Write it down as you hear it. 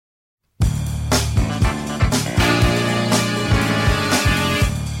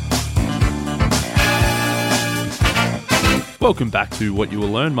Welcome back to What You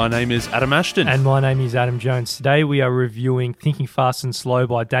Will Learn. My name is Adam Ashton. And my name is Adam Jones. Today we are reviewing Thinking Fast and Slow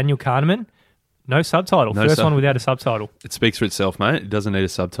by Daniel Kahneman. No subtitle. First one without a subtitle. It speaks for itself, mate. It doesn't need a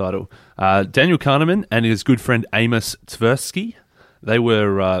subtitle. Daniel Kahneman and his good friend Amos Tversky,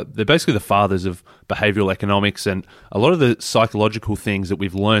 they're basically the fathers of behavioral economics and a lot of the psychological things that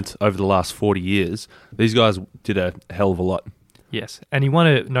we've learnt over the last 40 years. These guys did a hell of a lot. Yes, and he won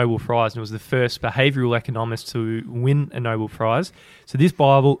a Nobel Prize and was the first behavioural economist to win a Nobel Prize. So this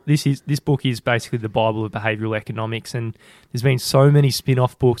book is basically the Bible of behavioural economics, and there's been so many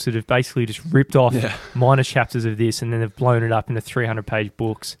spin-off books that have basically just ripped off minor chapters of this, and then they've blown it up into 300-page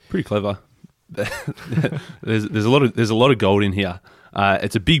books. Pretty clever. there's a lot of gold in here.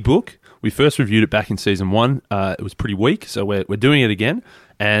 It's a big book. We first reviewed it back in season 1. It was pretty weak, so we're doing it again.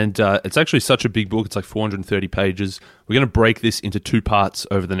 And it's actually such a big book. It's like 430 pages. We're going to break this into 2 parts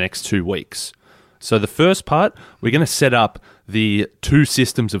over the next 2 weeks. So the first part, we're going to set up the 2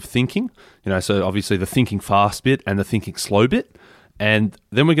 systems of thinking. So obviously the thinking fast bit and the thinking slow bit. And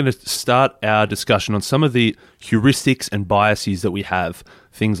then we're going to start our discussion on some of the heuristics and biases that we have.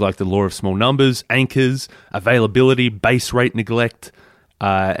 Things like the law of small numbers, anchors, availability, base rate neglect,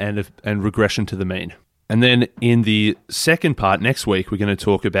 and regression to the mean. And then in the second part next week, we're going to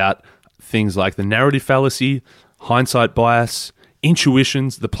talk about things like the narrative fallacy, hindsight bias,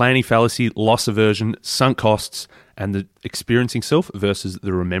 intuitions, the planning fallacy, loss aversion, sunk costs, and the experiencing self versus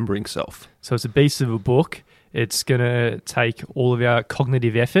the remembering self. So it's a beast of a book. It's going to take all of our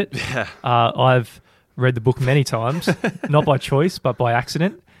cognitive effort. Yeah. I've read the book many times, not by choice, but by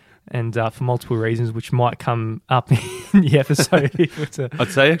accident. And for multiple reasons, which might come up in the episode. I'd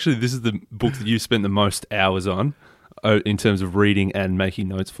say actually this is the book that you've spent the most hours on in terms of reading and making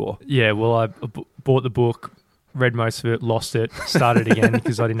notes for. Yeah, well, I bought the book, read most of it, lost it, started again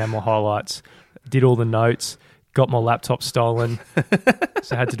because I didn't have my highlights, did all the notes, got my laptop stolen,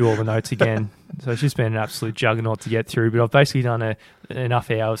 so I had to do all the notes again. So it's just been an absolute juggernaut to get through. But I've basically done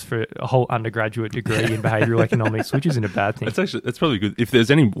enough hours for a whole undergraduate degree in behavioural economics, which isn't a bad thing. That's probably good. If there's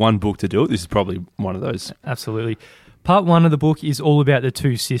any one book to do it, this is probably one of those. Absolutely. Part 1 of the book is all about the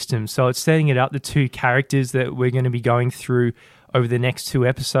 2 systems. So it's setting it up, the 2 characters that we're going to be going through over the next 2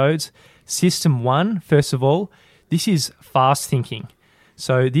 episodes. System 1, first of all, this is fast thinking.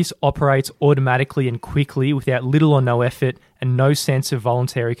 So this operates automatically and quickly without little or no effort and no sense of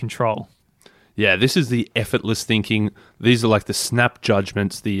voluntary control. Yeah, this is the effortless thinking. These are like the snap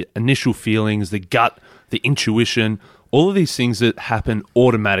judgments, the initial feelings, the gut, the intuition, all of these things that happen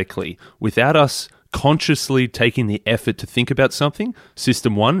automatically without us consciously taking the effort to think about something.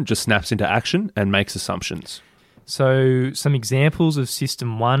 System 1 just snaps into action and makes assumptions. So some examples of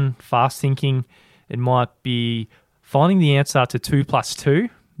System 1, fast thinking, it might be finding the answer to 2 plus 2.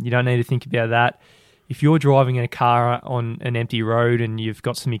 You don't need to think about that. If you're driving in a car on an empty road and you've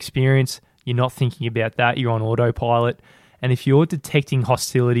got some experience, you're not thinking about that. You're on autopilot. And if you're detecting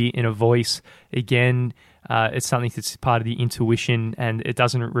hostility in a voice, again, it's something that's part of the intuition and it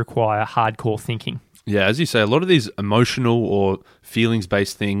doesn't require hardcore thinking. Yeah, as you say, a lot of these emotional or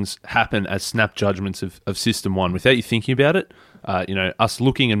feelings-based things happen as snap judgments of System 1 without you thinking about it. Us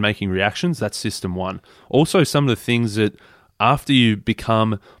looking and making reactions, that's System 1. Also, some of the things that after you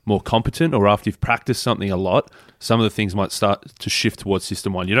become more competent or after you've practiced something a lot, some of the things might start to shift towards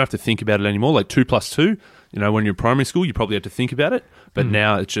System 1. You don't have to think about it anymore. Like 2 plus 2, when you're in primary school, you probably have to think about it, but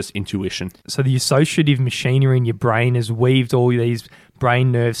now it's just intuition. So the associative machinery in your brain has weaved all these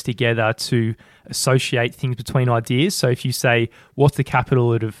brain nerves together to associate things between ideas. So if you say, what's the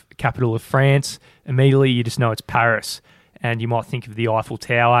capital of France, immediately you just know it's Paris. And you might think of the Eiffel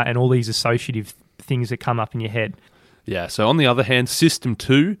Tower and all these associative things that come up in your head. Yeah, so on the other hand, System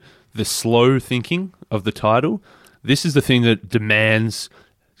 2, the slow thinking of the title, this is the thing that demands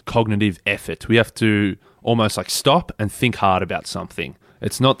cognitive effort. We have to almost like stop and think hard about something.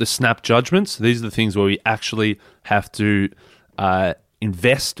 It's not the snap judgments. These are the things where we actually have to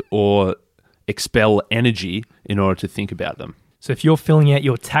invest or expel energy in order to think about them. So if you're filling out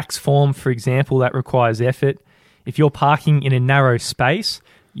your tax form, for example, that requires effort. If you're parking in a narrow space,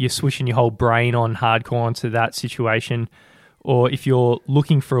 you're switching your whole brain on hardcore onto that situation. Or if you're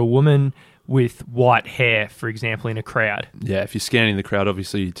looking for a woman with white hair, for example, in a crowd. Yeah, if you're scanning the crowd,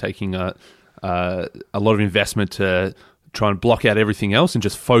 obviously you're taking a lot of investment to try and block out everything else and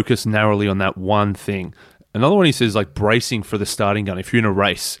just focus narrowly on that one thing. Another one he says like bracing for the starting gun. If you're in a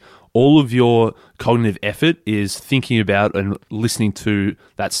race, all of your cognitive effort is thinking about and listening to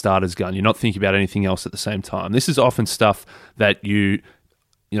that starter's gun. You're not thinking about anything else at the same time. This is often stuff that you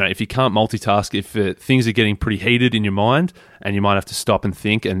if you can't multitask, if things are getting pretty heated in your mind, and you might have to stop and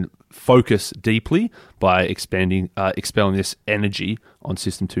think and focus deeply by expelling this energy on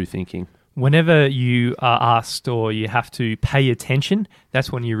System 2 thinking. Whenever you are asked or you have to pay attention,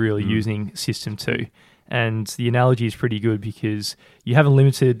 that's when you're really using System 2. And the analogy is pretty good because you have a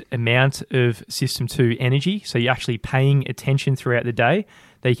limited amount of System 2 energy, so you're actually paying attention throughout the day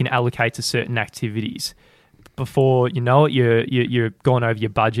that you can allocate to certain activities. Before you know it, you're gone over your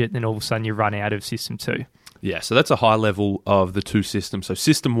budget, then all of a sudden you run out of System 2. Yeah, so that's a high level of the two systems. So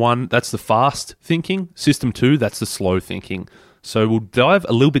System 1, that's the fast thinking. System 2, that's the slow thinking. So we'll dive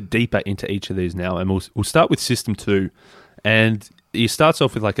a little bit deeper into each of these now, and we'll start with System 2. And it starts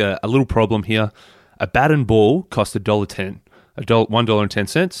off with like a little problem here. A bat and ball cost $1.10,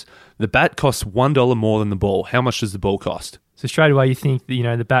 $1.10. The bat costs $1 more than the ball. How much does the ball cost? So straight away you think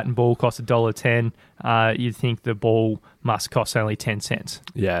that, the bat and ball cost $1.10. You think the ball must cost only 10 cents.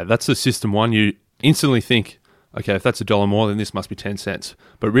 Yeah, that's the System 1. You instantly think, okay, if that's $1 more, then this must be 10 cents.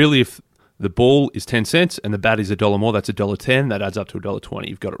 But really, if the ball is 10 cents and the bat is $1 more, that's $1.10. That adds up to $1.20.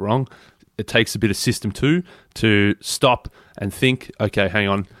 You've got it wrong. It takes a bit of System 2 to stop and think, okay, hang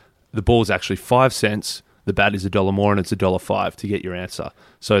on, the ball is actually 5 cents, the bat is $1 more, and it's $1.05 to get your answer.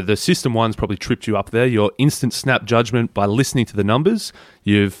 So the System 1's probably tripped you up there. Your instant snap judgment by listening to the numbers,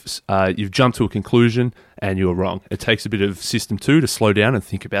 you've jumped to a conclusion and you were wrong. It takes a bit of System 2 to slow down and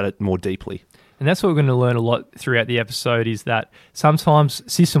think about it more deeply. And that's what we're going to learn a lot throughout the episode is that sometimes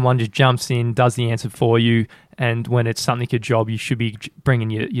System 1 just jumps in, does the answer for you, and when it's something a job, you should be bringing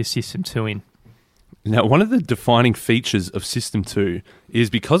your System 2 in. Now, one of the defining features of System 2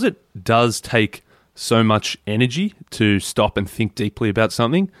 is because it does take so much energy to stop and think deeply about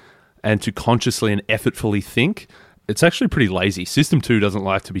something and to consciously and effortfully think, it's actually pretty lazy. System 2 doesn't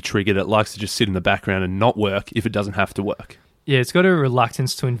like to be triggered. It likes to just sit in the background and not work if it doesn't have to work. Yeah, it's got a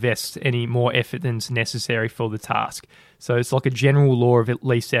reluctance to invest any more effort than's necessary for the task. So it's like a general law of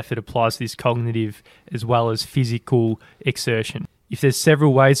least effort applies to this cognitive as well as physical exertion. If there's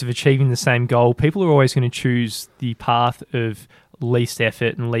several ways of achieving the same goal, people are always going to choose the path of least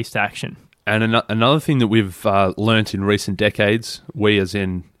effort and least action. And another thing that we've learnt in recent decades, we as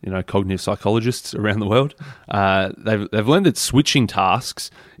in cognitive psychologists around the world, they've learned that switching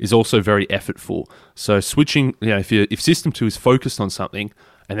tasks is also very effortful. So switching, if System 2 is focused on something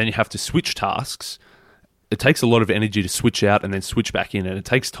and then you have to switch tasks, it takes a lot of energy to switch out and then switch back in, and it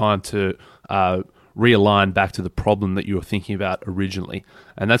takes time to realign back to the problem that you were thinking about originally.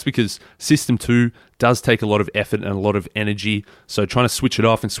 And that's because System 2 does take a lot of effort and a lot of energy. So trying to switch it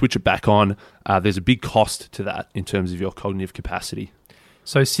off and switch it back on, there's a big cost to that in terms of your cognitive capacity.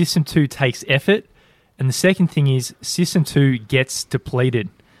 So System 2 takes effort. And the second thing is System 2 gets depleted.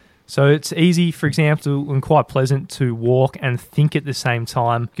 So it's easy, for example, and quite pleasant to walk and think at the same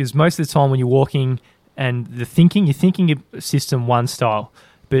time, because most of the time when you're walking and you're thinking of System 1 style.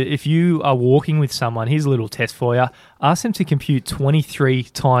 But if you are walking with someone, here's a little test for you. Ask them to compute 23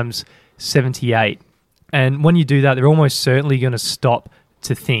 times 78. And when you do that, they're almost certainly going to stop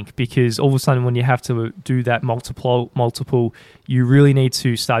to think, because all of a sudden when you have to do that multiple, you really need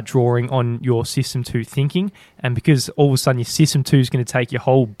to start drawing on your System 2 thinking. And because all of a sudden your System 2 is going to take your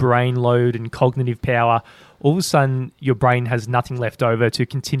whole brain load and cognitive power, all of a sudden your brain has nothing left over to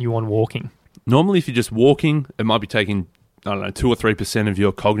continue on walking. Normally, if you're just walking, it might be taking 2 or 3% of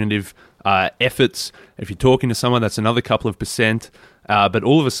your cognitive efforts. If you're talking to someone, that's another couple of percent. But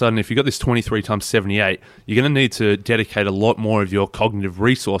all of a sudden, if you've got this 23 times 78, you're going to need to dedicate a lot more of your cognitive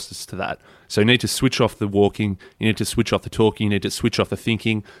resources to that. So you need to switch off the walking, you need to switch off the talking, you need to switch off the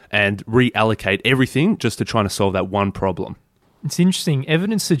thinking, and reallocate everything just to try to solve that one problem. It's interesting.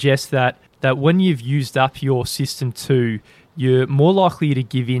 Evidence suggests that when you've used up your System 2, you're more likely to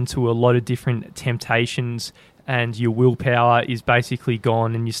give in to a lot of different temptations, and your willpower is basically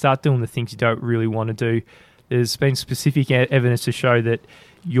gone, and you start doing the things you don't really want to do. There's been specific evidence to show that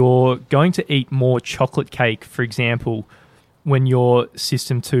you're going to eat more chocolate cake, for example, when your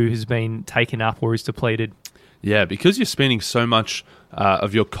System 2 has been taken up or is depleted. Yeah, because you're spending so much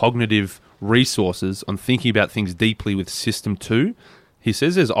of your cognitive resources on thinking about things deeply with System 2, he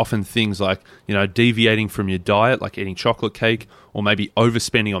says there's often things like, deviating from your diet, like eating chocolate cake, or maybe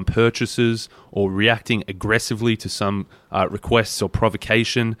overspending on purchases, or reacting aggressively to some requests or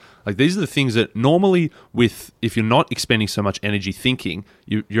provocation. Like, these are the things that normally, if you're not expending so much energy thinking,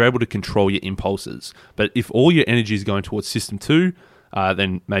 you're able to control your impulses. But if all your energy is going towards System 2,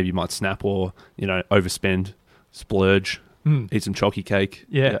 then maybe you might snap or, overspend, splurge, eat some chalky cake.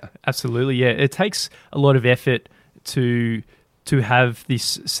 Yeah, absolutely. Yeah, it takes a lot of effort to to have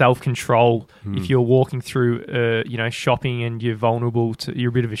this self-control. If you're walking through, shopping and you're vulnerable you're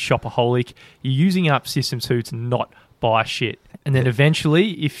a bit of a shopaholic, you're using up system 2 to not buy shit. And then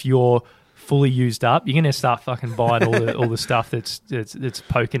eventually, if you're fully used up, you're going to start fucking buying all the stuff that's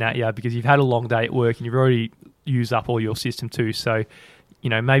poking at you because you've had a long day at work and you've already used up all your system 2. So,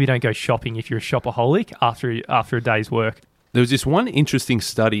 maybe don't go shopping if you're a shopaholic after a day's work. There was this one interesting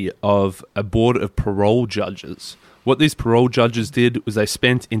study of a board of parole judges. What these parole judges did was they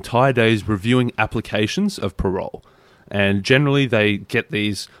spent entire days reviewing applications of parole. And generally they get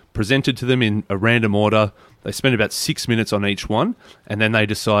these presented to them in a random order. They spend about 6 minutes on each one, and then they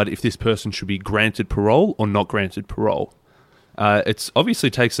decide if this person should be granted parole or not granted parole. It obviously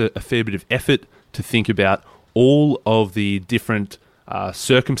takes a fair bit of effort to think about all of the different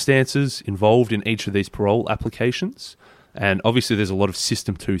circumstances involved in each of these parole applications. And obviously there's a lot of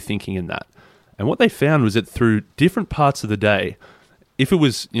System 2 thinking in that. And what they found was that through different parts of the day, if it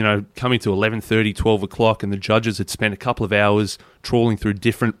was, coming to 11:30, 12 o'clock, and the judges had spent a couple of hours trawling through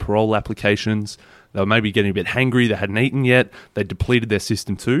different parole applications, they were maybe getting a bit hangry, they hadn't eaten yet, they depleted their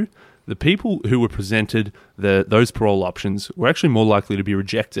System 2, the people who were presented those parole options were actually more likely to be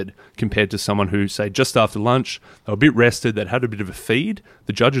rejected compared to someone who, say, just after lunch, they were a bit rested, they'd had a bit of a feed.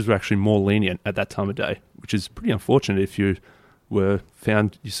 The judges were actually more lenient at that time of day, which is pretty unfortunate if you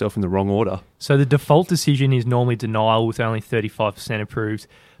found yourself in the wrong order. So the default decision is normally denial with only 35% approved.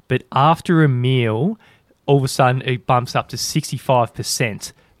 But after a meal, all of a sudden it bumps up to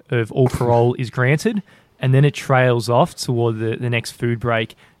 65% of all parole is granted. And then it trails off toward the next food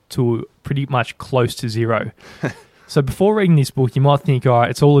break to pretty much close to zero. So before reading this book, you might think, all right,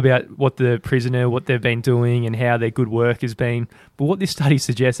 it's all about what the prisoner, what they've been doing and how their good work has been. But what this study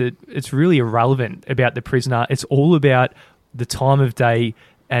suggests, it's really irrelevant about the prisoner. It's all about the time of day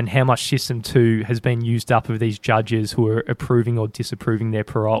and how much System 2 has been used up of these judges who are approving or disapproving their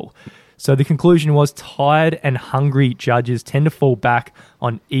parole. So the conclusion was tired and hungry judges tend to fall back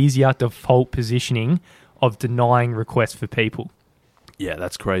on easier default positioning of denying requests for people. Yeah,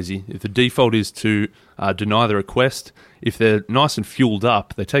 that's crazy. If the default is to deny the request, if they're nice and fueled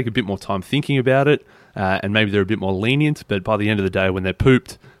up, they take a bit more time thinking about it, and maybe they're a bit more lenient, but by the end of the day, when they're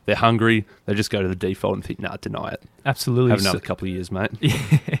pooped, they're hungry, they just go to the default and think, nah, deny it. Absolutely. Have another couple of years, mate.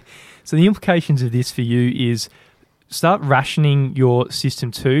 Yeah. So the implications of this for you is start rationing your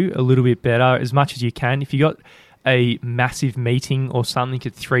System 2 a little bit better as much as you can. If you got a massive meeting or something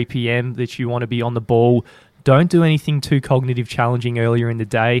at 3 p.m. that you want to be on the ball, don't do anything too cognitive challenging earlier in the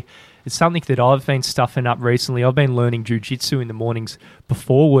day. It's something that I've been stuffing up recently. I've been learning jiu-jitsu in the mornings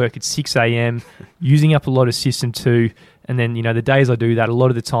before work at 6 a.m., using up a lot of System 2. And then, the days I do that, a lot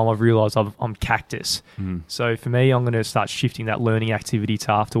of the time I've realised I'm cactus. So for me, I'm going to start shifting that learning activity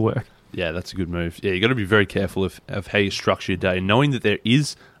to after work. Yeah, that's a good move. Yeah, you got to be very careful of how you structure your day. Knowing that there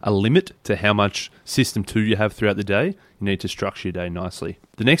is a limit to how much System 2 you have throughout the day, you need to structure your day nicely.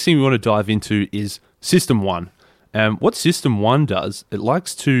 The next thing we want to dive into is System 1. What System 1 does, it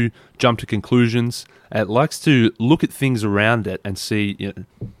likes to jump to conclusions. It likes to look at things around it and see.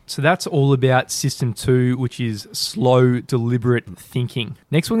 So that's all about System 2, which is slow, deliberate thinking.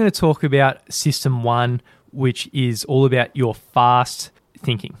 Next, we're going to talk about System 1, which is all about your fast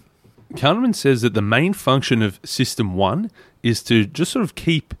thinking. Kahneman says that the main function of System 1 is to just sort of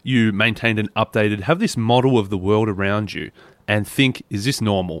keep you maintained and updated, have this model of the world around you, and think, is this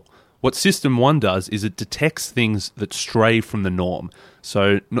normal? What System 1 does is it detects things that stray from the norm.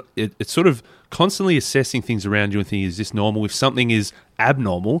 So it's sort of constantly assessing things around you and thinking, is this normal? If something is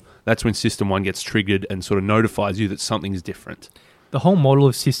abnormal, that's when System 1 gets triggered and sort of notifies you that something is different. The whole model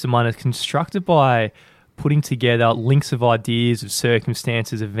of System 1 is constructed by putting together links of ideas, of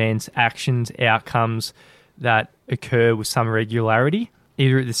circumstances, events, actions, outcomes that occur with some regularity,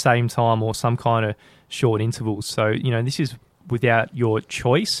 either at the same time or some kind of short intervals. So, this is without your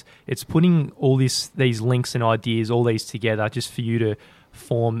choice. It's putting all these links and ideas, all these together just for you to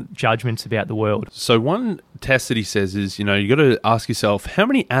form judgments about the world. So one test that he says is, you got to ask yourself, how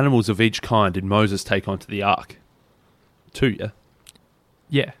many animals of each kind did Moses take onto the ark? 2, yeah?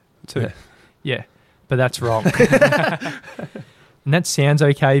 Yeah, 2. Yeah, but that's wrong. And that sounds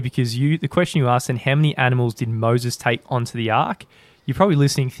okay because the question you asked, then how many animals did Moses take onto the ark? You're probably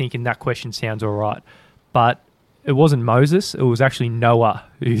listening thinking that question sounds all right. But it wasn't Moses, it was actually Noah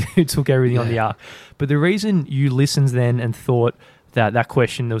who took everything on the ark. But the reason you listened then and thought that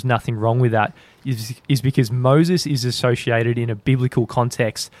question, there was nothing wrong with that, is because Moses is associated in a biblical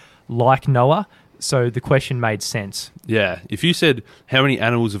context like Noah. So the question made sense. Yeah. If you said, how many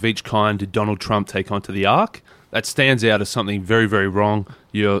animals of each kind did Donald Trump take onto the ark? That stands out as something very, very wrong.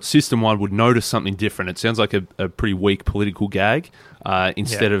 Your System 1 would notice something different. It sounds like a pretty weak political gag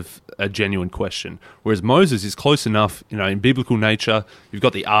instead of a genuine question. Whereas Moses is close enough, in biblical nature. You've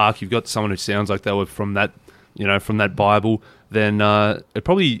got the ark, you've got someone who sounds like they were from that, from that Bible. Then you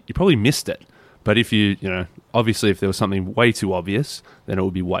probably missed it. But if obviously if there was something way too obvious, then it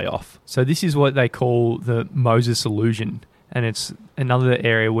would be way off. So this is what they call the Moses illusion. And it's another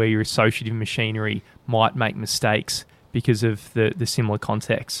area where your associative machinery might make mistakes because of the similar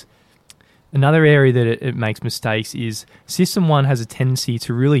context. Another area that it makes mistakes is System 1 has a tendency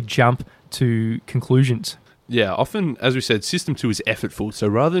to really jump to conclusions. Yeah, often, as we said, System 2 is effortful. So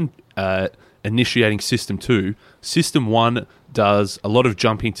rather than initiating System 2, System 1 does a lot of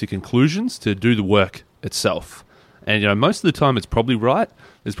jumping to conclusions to do the work itself. And most of the time it's probably right.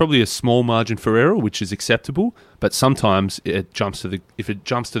 There's probably a small margin for error, which is acceptable, but sometimes if it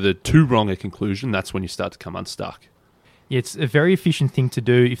jumps to the too wrong a conclusion, that's when you start to come unstuck. Yeah, it's a very efficient thing to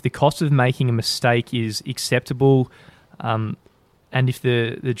do. If the cost of making a mistake is acceptable, and if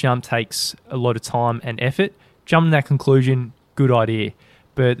the jump takes a lot of time and effort, jumping to that conclusion, good idea.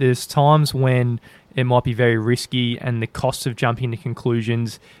 But there's times when it might be very risky and the cost of jumping to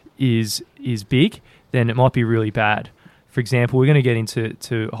conclusions is big, then it might be really bad. For example, we're going to get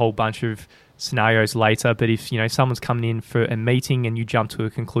into a whole bunch of scenarios later, but if someone's coming in for a meeting and you jump to a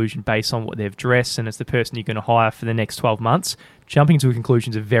conclusion based on what they've dressed and it's the person you're going to hire for the next 12 months, jumping to a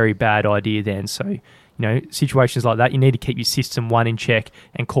conclusion is a very bad idea then. So, situations like that, you need to keep your System 1 in check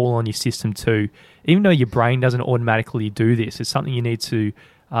and call on your System 2. Even though your brain doesn't automatically do this, it's something you need to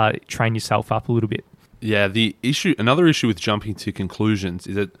train yourself up a little bit. Yeah, another issue with jumping to conclusions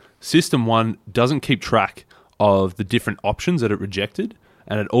is that System 1 doesn't keep track of the different options that it rejected,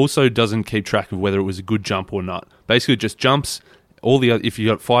 and it also doesn't keep track of whether it was a good jump or not. Basically, it just jumps if you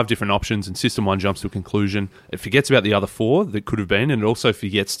got 5 different options and System 1 jumps to a conclusion, it forgets about the other 4 that could have been, and it also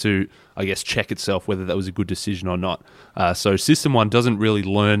forgets to, check itself whether that was a good decision or not. So System 1 doesn't really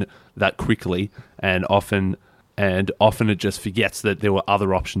learn that quickly, and often it just forgets that there were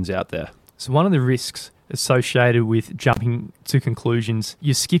other options out there. So one of the risks associated with jumping to conclusions,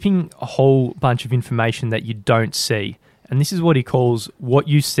 you're skipping a whole bunch of information that you don't see. And this is what he calls what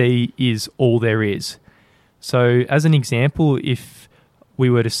you see is all there is. So as an example, if we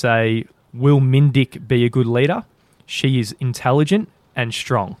were to say, will Mindik be a good leader? She is intelligent and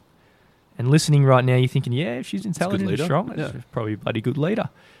strong. And listening right now, you're thinking, yeah, if she's intelligent and strong, she's probably a bloody good leader.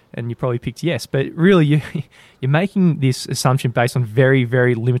 And you probably picked yes. But really, you're making this assumption based on very,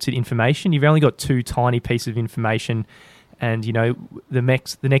 very limited information. You've only got 2 tiny pieces of information. And, the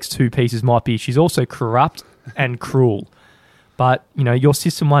next 2 pieces might be she's also corrupt and cruel. But, your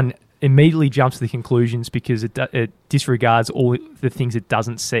System 1 immediately jumps to the conclusions because it disregards all the things it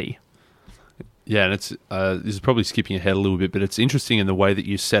doesn't see. Yeah, and it's this is probably skipping ahead a little bit, but it's interesting in the way that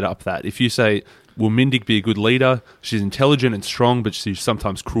you set up that. If you say, will Mindik be a good leader? She's intelligent and strong, but she's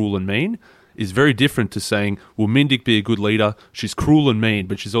sometimes cruel and mean, is very different to saying, will Mindik be a good leader? She's cruel and mean,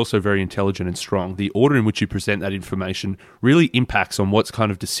 but she's also very intelligent and strong. The order in which you present that information really impacts on what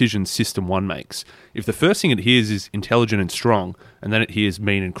kind of decisions System 1 makes. If the first thing it hears is intelligent and strong, and then it hears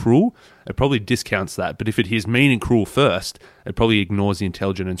mean and cruel, it probably discounts that. But if it hears mean and cruel first, it probably ignores the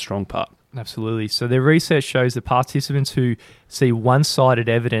intelligent and strong part. Absolutely. So their research shows that participants who see one-sided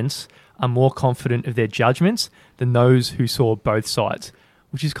evidence are more confident of their judgments than those who saw both sides,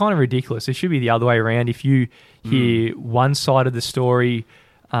 which is kind of ridiculous. It should be the other way around. If you hear one side of the story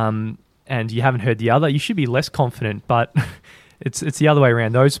and you haven't heard the other, you should be less confident. But it's the other way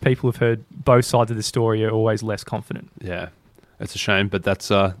around. Those people who've heard both sides of the story are always less confident. Yeah, it's a shame, but that's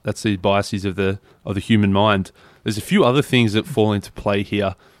the biases of the human mind. There's a few other things that fall into play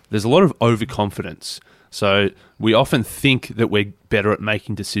here. There's a lot of overconfidence. So we often think that we're better at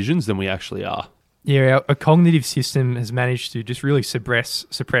making decisions than we actually are. Yeah, our cognitive system has managed to just really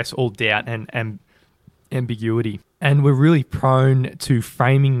suppress all doubt and ambiguity. And we're really prone to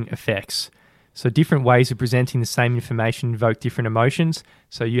framing effects. So different ways of presenting the same information invoke different emotions.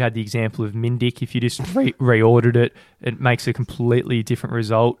 So you had the example of Mindik. If you just reordered it, it makes a completely different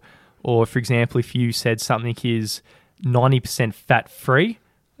result. Or, for example, if you said something is 90% fat-free,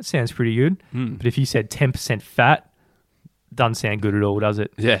 that sounds pretty good. But if you said 10% fat, doesn't sound good at all, does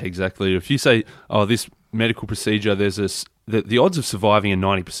it? Yeah, exactly. If you say, oh, this medical procedure, there's the odds of surviving are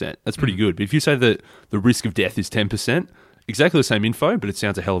 90%. That's pretty good. But if you say that the risk of death is 10%, exactly the same info, but it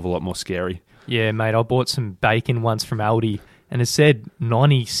sounds a hell of a lot more scary. Yeah, mate, I bought some bacon once from Aldi, and it said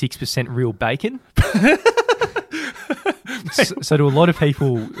 96% real bacon. So to a lot of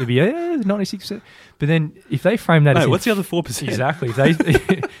people, it'd be 96%. But then if they frame that as what's the other 4%? Exactly.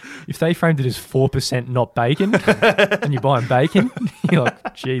 If they framed it as 4% not bacon, and you're buying bacon, you're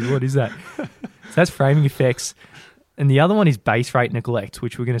like, geez, what is that? So that's framing effects. And the other one is base rate neglect,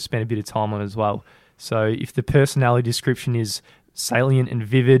 which we're going to spend a bit of time on as well. So if the personality description is salient and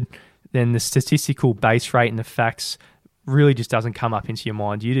vivid, then the statistical base rate and the facts really just doesn't come up into your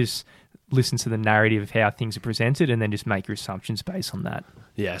mind. You just listen to the narrative of how things are presented and then just make your assumptions based on that.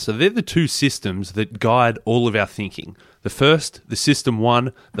 Yeah, so they're the two systems that guide all of our thinking. The first, the system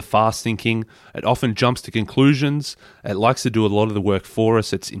one, the fast thinking, it often jumps to conclusions. It likes to do a lot of the work for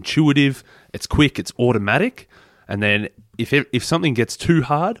us. It's intuitive, it's quick, it's automatic. And then if something gets too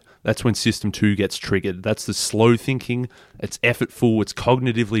hard, that's when system two gets triggered. That's the slow thinking. It's effortful, it's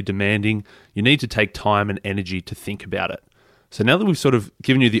cognitively demanding. You need to take time and energy to think about it. So now that we've sort of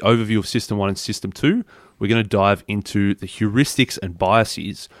given you the overview of System 1 and System 2, we're going to dive into the heuristics and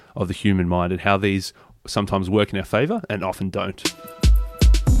biases of the human mind and how these sometimes work in our favour and often don't.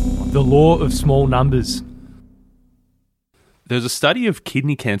 The law of small numbers. There's a study of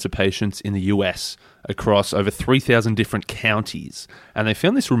kidney cancer patients in the US across over 3,000 different counties, and they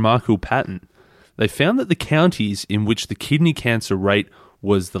found this remarkable pattern. They found that the counties in which the kidney cancer rate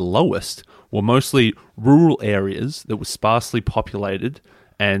was the lowest were mostly rural areas that were sparsely populated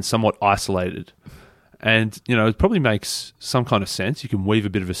and somewhat isolated. And, you know, it probably makes some kind of sense. You can weave a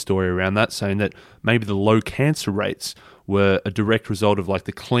bit of a story around that, saying that maybe the low cancer rates were a direct result of like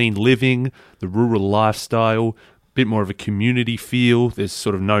the clean living, the rural lifestyle, a bit more of a community feel. There's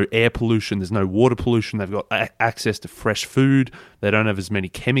sort of no air pollution, there's no water pollution. They've got access to fresh food. They don't have as many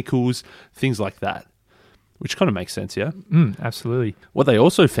chemicals, things like that. Which kind of makes sense, yeah? Absolutely. What they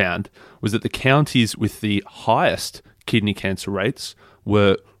also found was that the counties with the highest kidney cancer rates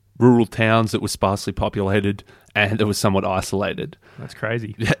were rural towns that were sparsely populated and that were somewhat isolated. That's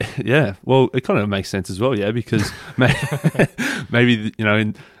crazy. Yeah. Well, it kind of makes sense as well, yeah, because maybe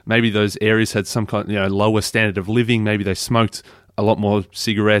maybe those areas had some kind, lower standard of living. Maybe they smoked a lot more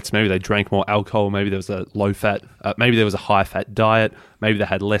cigarettes. Maybe they drank more alcohol. Maybe there was a low fat. Maybe there was a high fat diet. Maybe they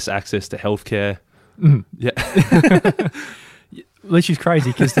had less access to healthcare. Yeah. Which is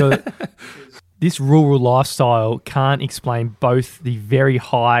crazy because this rural lifestyle can't explain both the very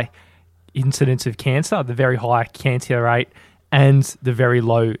high incidence of cancer, the very high cancer rate, and the very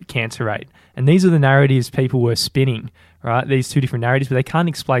low cancer rate. And these are the narratives people were spinning, right? These two different narratives, but they can't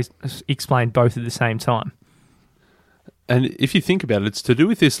explain both at the same time. And if you think about it, it's to do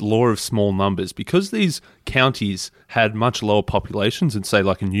with this law of small numbers. Because these counties had much lower populations than, say,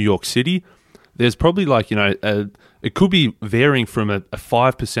 like in New York City, there's probably it could be varying from a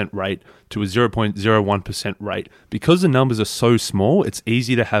 5% rate to a 0.01% rate. Because the numbers are so small, it's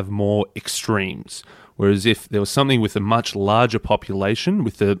easy to have more extremes. Whereas if there was something with a much larger population,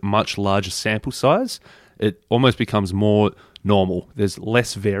 with a much larger sample size, it almost becomes more normal. There's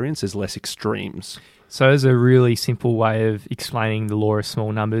less variance, there's less extremes. So as a really simple way of explaining the law of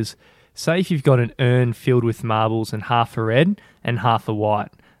small numbers, say if you've got an urn filled with marbles and half are red and half are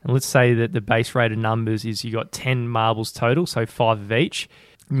white. And let's say that the base rate of numbers is you got 10 marbles total, so 5 of each.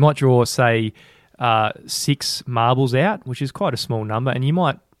 You might draw, say, 6 marbles out, which is quite a small number, and you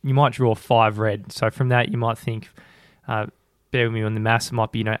might draw 5 red. So from that, you might think, bear with me on the maths, it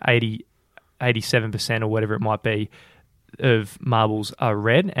might be 87% or whatever it might be of marbles are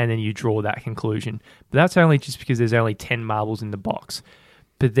red, and then you draw that conclusion. But that's only just because there's only 10 marbles in the box.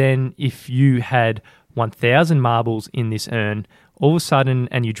 But then if you had 1,000 marbles in this urn, all of a sudden,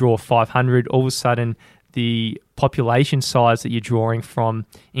 and you draw 500, all of a sudden the population size that you're drawing from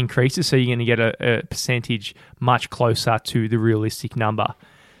increases, so you're going to get a percentage much closer to the realistic number.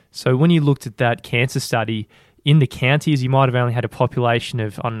 So when you looked at that cancer study, in the counties, you might have only had a population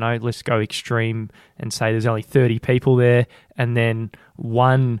of, I don't know, let's go extreme and say there's only 30 people there, and then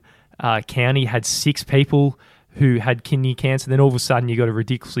one county had 6 people who had kidney cancer. Then all of a sudden you got a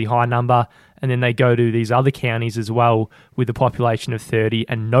ridiculously high number, and then they go to these other counties as well with a population of 30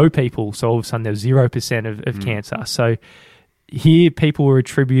 and no people. So all of a sudden there's 0% of cancer. So here people were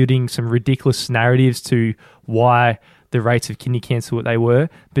attributing some ridiculous narratives to why the rates of kidney cancer what they were.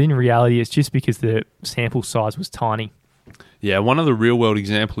 But in reality, it's just because the sample size was tiny. Yeah, one other real world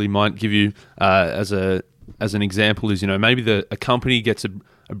example he might give you as an example is, maybe a company gets a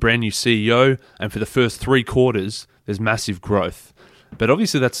brand new CEO, and for the first 3 quarters, there's massive growth. But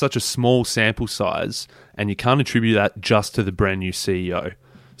obviously that's such a small sample size, and you can't attribute that just to the brand new CEO.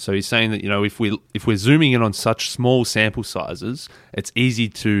 So he's saying that, if we're zooming in on such small sample sizes, it's easy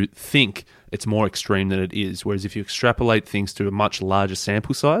to think it's more extreme than it is. Whereas if you extrapolate things to a much larger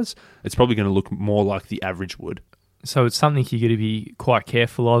sample size, it's probably going to look more like the average would. So it's something you're going to be quite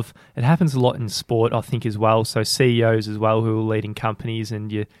careful of. It happens a lot in sport, I think, as well. So CEOs as well who are leading companies, and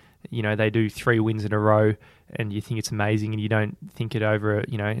they do 3 wins in a row, and you think it's amazing, and you don't think it over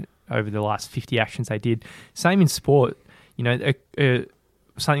the last 50 actions they did. Same in sport.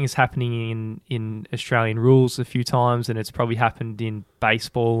 Something is happening in Australian rules a few times, and it's probably happened in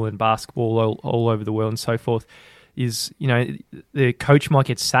baseball and basketball all over the world and so forth, is, the coach might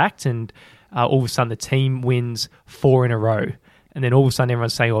get sacked and all of a sudden the team wins 4 in a row. And then all of a sudden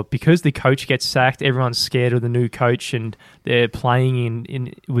everyone's saying, because the coach gets sacked, everyone's scared of the new coach and they're playing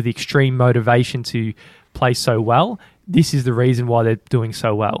in with extreme motivation to play so well. This is the reason why they're doing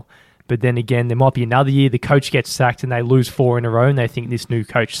so well. But then again, there might be another year the coach gets sacked and they lose 4 in a row and they think this new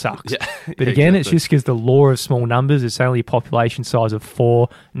coach sucks. Yeah, but again, It's just because the law of small numbers, it's only a population size of 4,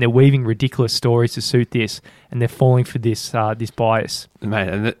 and they're weaving ridiculous stories to suit this, and they're falling for this bias. Mate,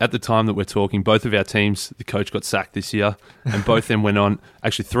 and at the time that we're talking, both of our teams, the coach got sacked this year, and both them went on.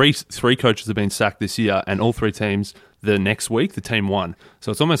 Actually, three coaches have been sacked this year, and all 3 teams, the next week, the team won. So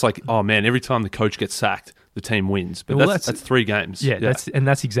it's almost like, oh man, every time the coach gets sacked, the team wins. But that's 3 games. Yeah,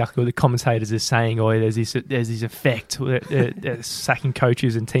 that's exactly what the commentators are saying. There's this effect, they're sacking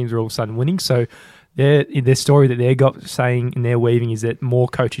coaches and teams are all of a sudden winning. So their story that they're saying and they're weaving is that more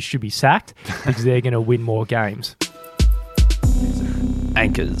coaches should be sacked because they're going to win more games.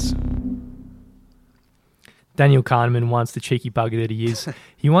 Anchors. Daniel Kahneman once, the cheeky bugger that he is,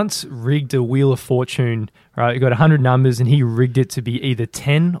 he once rigged a Wheel of Fortune, right? He got 100 numbers and he rigged it to be either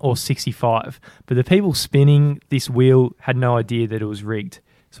 10 or 65. But the people spinning this wheel had no idea that it was rigged.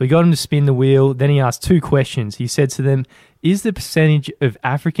 So he got them to spin the wheel. Then he asked 2 questions. He said to them, is the percentage of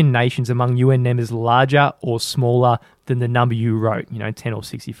African nations among UN members larger or smaller than the number you wrote, 10 or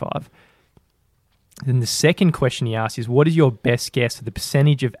 65? Then the second question he asked is, what is your best guess of the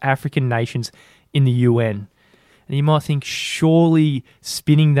percentage of African nations in the UN? And you might think, surely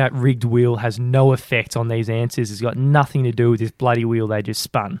spinning that rigged wheel has no effect on these answers. It's got nothing to do with this bloody wheel they just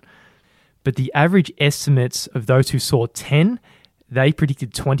spun. But the average estimates of those who saw 10, they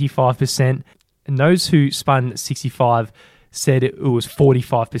predicted 25%. And those who spun 65 said it was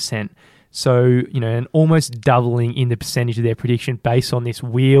 45%. So, an almost doubling in the percentage of their prediction based on this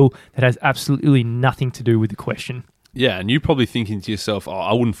wheel that has absolutely nothing to do with the question. Yeah, and you're probably thinking to yourself,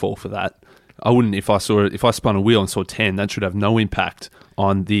 I wouldn't fall for that. I wouldn't if I spun a wheel and saw 10, that should have no impact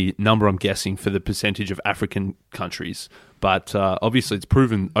on the number I'm guessing for the percentage of African countries. But obviously it's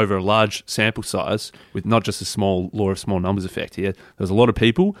proven over a large sample size with not just a small law of small numbers effect here. There's a lot of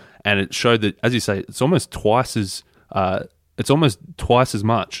people, and it showed that, as you say, it's almost twice as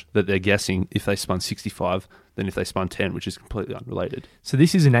much that they're guessing if they spun 65 than if they spun 10, which is completely unrelated. So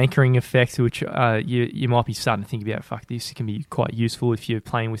this is an anchoring effect, which you might be starting to think about. Fuck, this can be quite useful if you're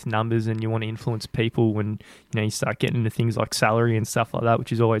playing with numbers and you want to influence people when you start getting into things like salary and stuff like that,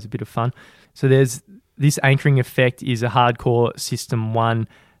 which is always a bit of fun. So there's this anchoring effect is a hardcore system 1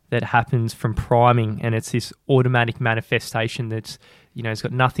 that happens from priming, and it's this automatic manifestation that's it's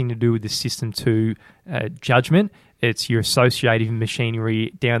got nothing to do with the system 2 judgment. It's your associative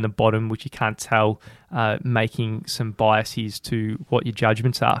machinery down the bottom, which you can't tell, making some biases to what your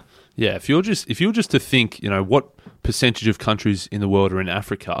judgments are. Yeah, if you're just to think, what percentage of countries in the world are in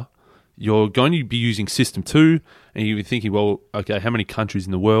Africa, you're going to be using System 2, and you're thinking, well, okay, how many countries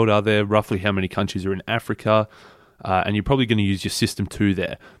in the world are there? Roughly how many countries are in Africa? And you're probably going to use your System 2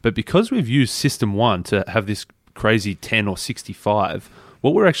 there. But because we've used System 1 to have this crazy 10 or 65,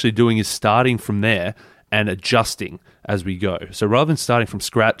 what we're actually doing is starting from there and adjusting as we go. So rather than starting from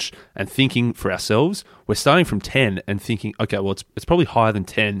scratch and thinking for ourselves, we're starting from 10 and thinking, okay, well, it's probably higher than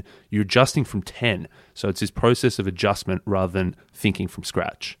 10. You're adjusting from 10. So it's this process of adjustment rather than thinking from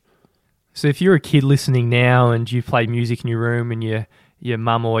scratch. So if you're a kid listening now and you play music in your room and your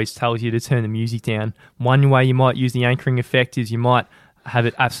mum always tells you to turn the music down, one way you might use the anchoring effect is you might have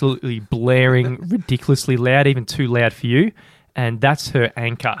it absolutely blaring ridiculously loud, even too loud for you. And that's her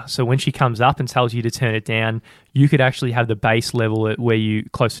anchor. So when she comes up and tells you to turn it down, you could actually have the bass level at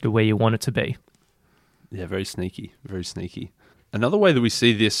closer to where you want it to be. Yeah, very sneaky, very sneaky. Another way that we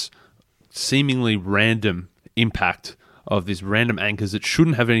see this seemingly random impact of these random anchors that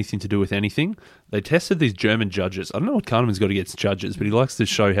shouldn't have anything to do with anything. They tested these German judges. I don't know what Kahneman's got against judges, but he likes to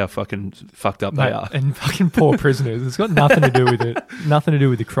show how fucking fucked up they are. And fucking poor prisoners. It's got nothing to do with it. Nothing to do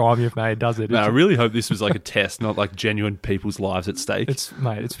with the crime you've made, does it? No, I really hope this was like a test, not like genuine people's lives at stake. It's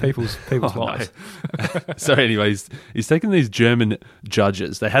people's lives. No. So anyways, he's taken these German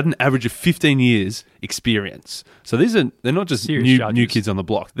judges. They had an average of 15 years experience. So they're not just new kids on the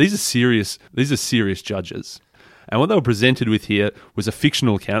block. These are serious judges. And what they were presented with here was a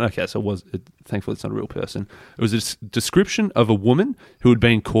fictional account. Okay, so thankfully it's not a real person. It was a description of a woman who had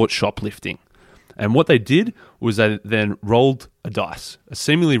been caught shoplifting. And what they did was they then rolled a dice, a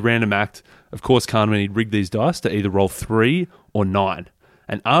seemingly random act. Of course, Kahneman, he'd rigged these dice to either roll 3 or 9.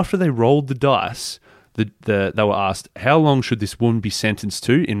 And after they rolled the dice, they were asked, how long should this woman be sentenced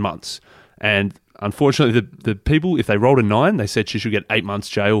to in months? And unfortunately, the people, if they rolled a 9, they said she should get 8 months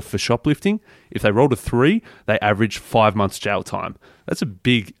jail for shoplifting. If they rolled a 3, they averaged 5 months jail time. That's a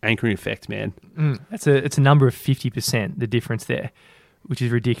big anchoring effect, man. It's a number of 50%, the difference there, which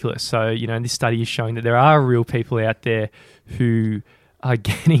is ridiculous. So, this study is showing that there are real people out there who are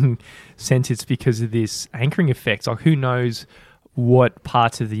getting sentenced because of this anchoring effect. Like, who knows what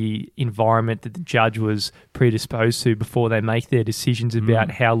parts of the environment that the judge was predisposed to before they make their decisions about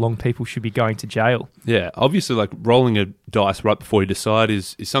how long people should be going to jail. Yeah, obviously, like rolling a dice right before you decide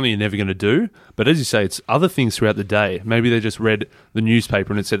is something you're never going to do. But as you say, it's other things throughout the day. Maybe they just read the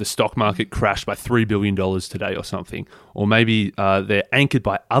newspaper and it said the stock market crashed by $3 billion today or something. Or maybe they're anchored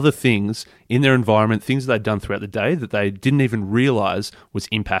by other things in their environment, things that they've done throughout the day that they didn't even realize was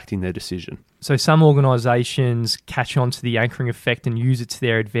impacting their decision. So some organisations catch on to the anchoring effect and use it to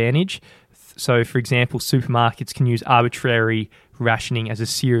their advantage. So, for example, supermarkets can use arbitrary rationing as a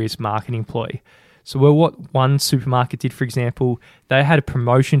serious marketing ploy. So what one supermarket did, for example, they had a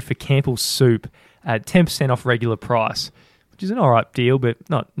promotion for Campbell's soup at 10% off regular price, which is an all right deal, but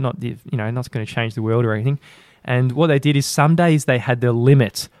not going to change the world or anything. And what they did is some days they had the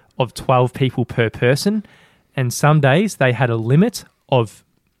limit of 12 people per person, and some days they had a limit of,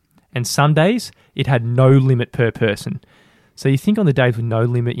 and some days it had no limit per person. So you think on the days with no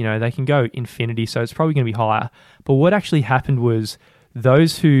limit, they can go infinity, so it's probably going to be higher. But what actually happened was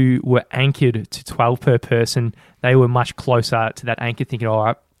those who were anchored to 12 per person, they were much closer to that anchor, thinking, all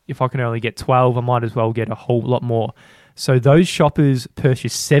right, if I can only get 12, I might as well get a whole lot more. So those shoppers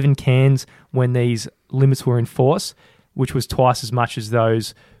purchased 7 cans when these limits were in force, which was twice as much as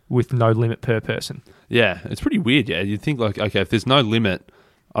those with no limit per person. Yeah, it's pretty weird, yeah. You'd think like, okay, if there's no limit,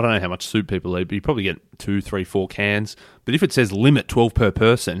 I don't know how much soup people eat, but you probably get 2, 3, 4 cans. But if it says limit 12 per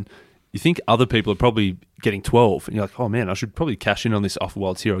person, you think other people are probably getting 12. And you're like, oh man, I should probably cash in on this offer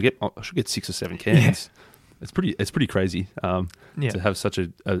while it's here. I should get 6 or 7 cans. Yeah. It's pretty crazy to have such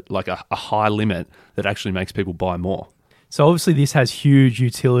a high limit that actually makes people buy more. So obviously this has huge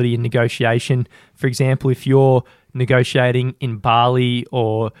utility in negotiation. For example, if you're negotiating in Bali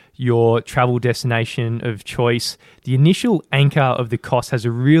or your travel destination of choice, the initial anchor of the cost has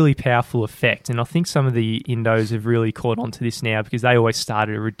a really powerful effect. And I think some of the Indos have really caught on to this now because they always start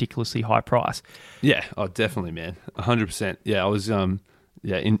at a ridiculously high price. Yeah, oh, definitely, man. 100%. Yeah, I was in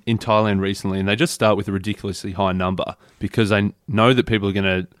Thailand recently, and they just start with a ridiculously high number because they know that people are going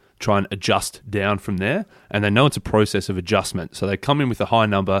to try and adjust down from there, and they know it's a process of adjustment. So they come in with a high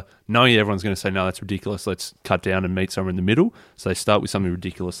number, knowing everyone's going to say, no, that's ridiculous, let's cut down and meet somewhere in the middle. So they start with something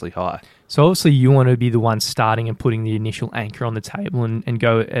ridiculously high. So obviously you want to be the one starting and putting the initial anchor on the table and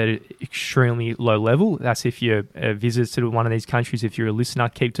go at an extremely low level. That's if you're a visitor to one of these countries. If you're a listener,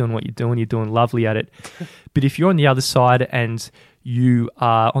 keep doing what you're doing lovely at it. But if you're on the other side and you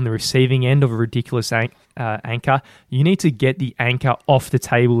are on the receiving end of a ridiculous anchor, you need to get the anchor off the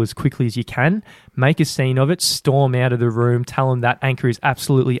table as quickly as you can. Make a scene of it, storm out of the room, tell them that anchor is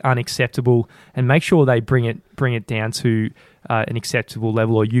absolutely unacceptable, and make sure they bring it down to an acceptable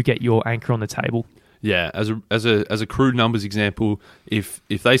level, or you get your anchor on the table. Yeah, as a crude numbers example, if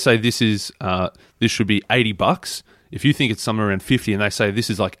they say this should be $80. If you think it's somewhere around 50 and they say this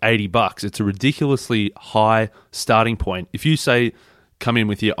is like $80, it's a ridiculously high starting point. If you say come in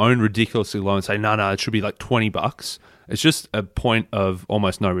with your own ridiculously low and say, no, it should be like $20, it's just a point of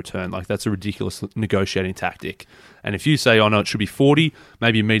almost no return. Like that's a ridiculous negotiating tactic. And if you say, oh no, it should be 40,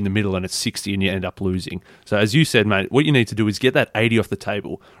 maybe you meet in the middle and it's 60 and you end up losing. So as you said, mate, what you need to do is get that 80 off the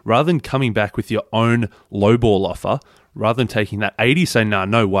table. Rather than coming back with your own lowball offer, rather than taking that 80, say,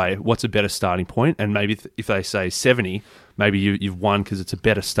 no way, what's a better starting point? And maybe if they say 70, maybe you've won because it's a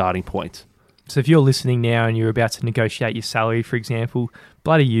better starting point. So if you're listening now and you're about to negotiate your salary, for example,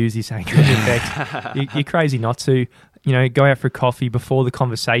 bloody use this anchoring effect. You're crazy not to. Go out for a coffee before the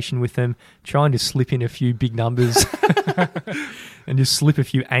conversation with them, trying to slip in a few big numbers and just slip a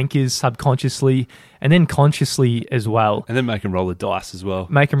few anchors subconsciously and then consciously as well. And then make them roll the dice as well.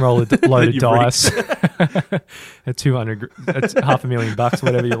 Make them roll a load of dice at 200, that's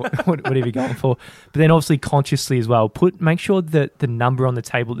 $500,000, whatever you're going for. But then obviously consciously as well. Make sure that the number on the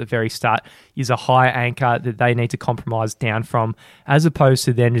table at the very start is a high anchor that they need to compromise down from, as opposed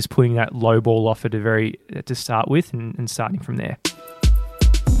to then just putting that low ball offer to start with and starting from there.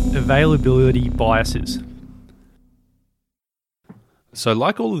 Availability biases. So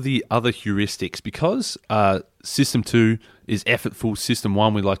like all of the other heuristics, because System 2 is effortful, System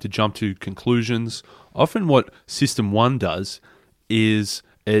 1 we like to jump to conclusions, often what System 1 does is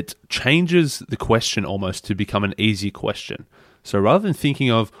it changes the question almost to become an easier question. So rather than thinking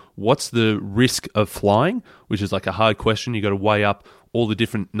of what's the risk of flying, which is like a hard question, you got to weigh up all the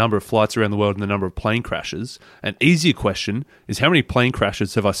different number of flights around the world and the number of plane crashes, an easier question is how many plane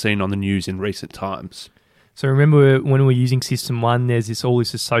crashes have I seen on the news in recent times? So remember when we're using System 1, there's all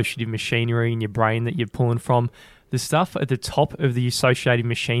this associative machinery in your brain that you're pulling from. The stuff at the top of the associative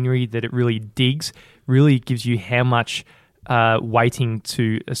machinery that it really digs really gives you how much weighting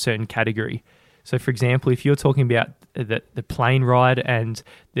to a certain category. So for example, if you're talking about the plane ride and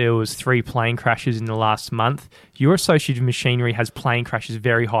there was 3 plane crashes in the last month, your associative machinery has plane crashes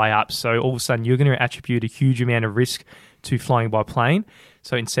very high up. So all of a sudden you're going to attribute a huge amount of risk to flying by plane.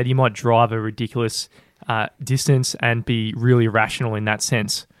 So instead you might drive a ridiculous distance and be really rational in that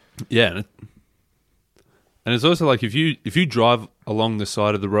sense. Yeah. And it's also like if you drive along the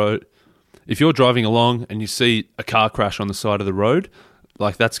side of the road, if you're driving along and you see a car crash on the side of the road,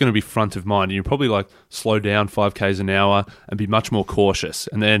 like that's going to be front of mind. And you'll probably like slow down 5 k's an hour and be much more cautious.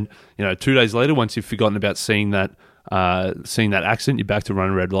 And then, 2 days later, once you've forgotten about seeing that accident, you're back to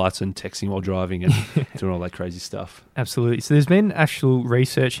running red lights and texting while driving and doing all that crazy stuff. Absolutely. So there's been actual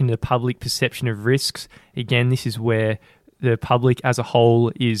research into public perception of risks. Again, this is where the public as a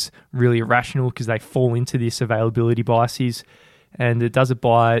whole is really irrational because they fall into this availability biases, and it does it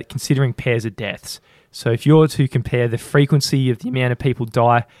by considering pairs of deaths. So if you're to compare the frequency of the amount of people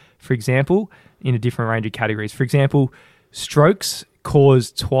die, for example, in a different range of categories. For example, strokes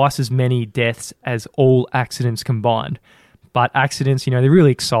cause twice as many deaths as all accidents combined. But accidents, they're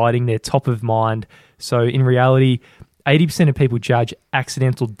really exciting. They're top of mind. So in reality, 80% of people judge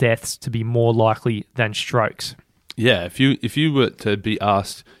accidental deaths to be more likely than strokes. Yeah, if you were to be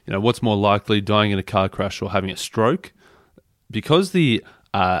asked, what's more likely, dying in a car crash or having a stroke, because the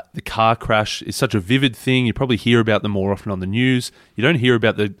car crash is such a vivid thing, you probably hear about them more often on the news. You don't hear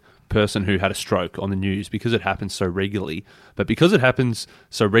about the person who had a stroke on the news because it happens so regularly. But because it happens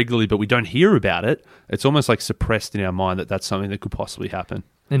so regularly, but we don't hear about it, it's almost like suppressed in our mind that that's something that could possibly happen.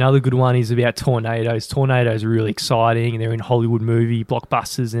 Another good one is about tornadoes. Tornadoes are really exciting. They're in Hollywood movie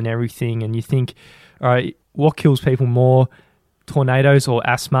blockbusters and everything. And you think, all right, what kills people more, tornadoes or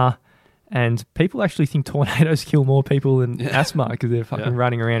asthma? And people actually think tornadoes kill more people than asthma because they're fucking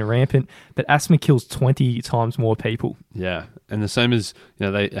running around rampant. But asthma kills 20 times more people. Yeah. And the same as,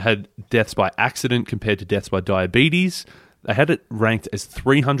 they had deaths by accident compared to deaths by diabetes. They had it ranked as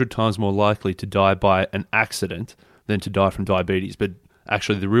 300 times more likely to die by an accident than to die from diabetes. But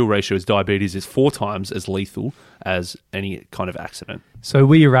actually, the real ratio is diabetes is 4 times as lethal as any kind of accident. So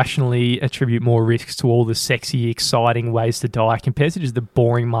we irrationally attribute more risks to all the sexy, exciting ways to die compared to just the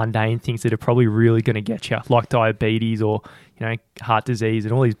boring, mundane things that are probably really going to get you, like diabetes or heart disease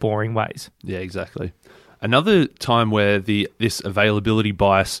and all these boring ways. Yeah, exactly. Another time where this availability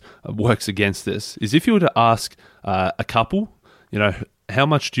bias works against this is if you were to ask a couple, how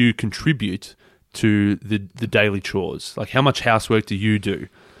much do you contribute to the daily chores? Like how much housework do you do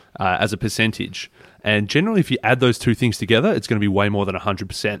as a percentage? And generally, if you add those two things together, it's going to be way more than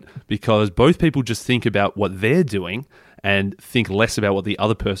 100% because both people just think about what they're doing and think less about what the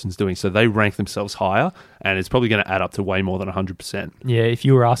other person's doing. So they rank themselves higher, and it's probably going to add up to way more than 100%. Yeah, if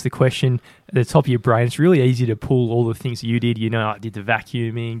you were asked the question at the top of your brain, it's really easy to pull all the things that you did. I did the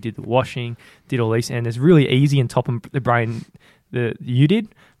vacuuming, did the washing, did all these, and it's really easy in top of the brain that you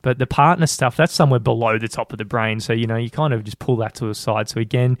did. But the partner stuff, that's somewhere below the top of the brain. So, you kind of just pull that to the side. So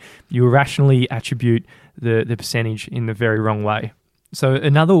again, you irrationally attribute the percentage in the very wrong way. So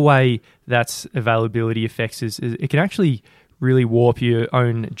another way that availability affects is it can actually really warp your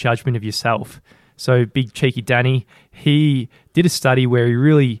own judgment of yourself. So Big Cheeky Danny, he did a study where he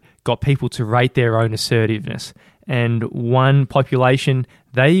really got people to rate their own assertiveness. And one population,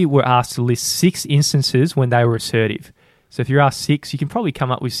 they were asked to list 6 instances when they were assertive. So if you're asked 6, you can probably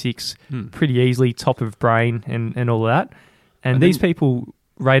come up with 6 pretty easily, top of brain and all of that. And these people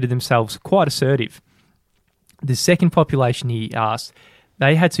rated themselves quite assertive. The second population he asked,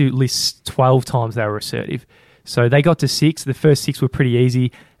 they had to list 12 times they were assertive. So they got to 6. The first 6 were pretty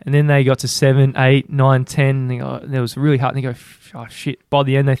easy. And then they got to 7, 8, 9, 10. And it was really hard. And they go, oh, shit. By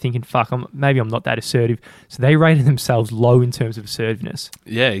the end, they're thinking, fuck, maybe I'm not that assertive. So they rated themselves low in terms of assertiveness.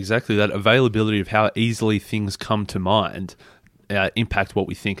 Yeah, exactly. That availability of how easily things come to mind impact what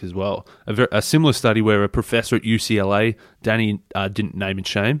we think as well. A similar study where a professor at UCLA, Danny didn't name and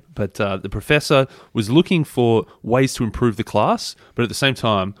shame, but the professor was looking for ways to improve the class, but at the same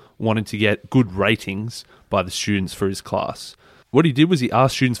time wanted to get good ratings by the students for his class. what he did was he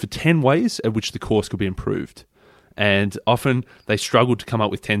asked students for 10 ways at which the course could be improved. And often they struggled to come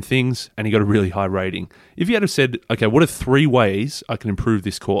up with 10 things, and he got a really high rating. If you had have said, okay, what are 3 ways I can improve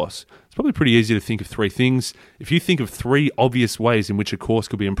this course? It's probably pretty easy to think of 3 things. If you think of 3 obvious ways in which a course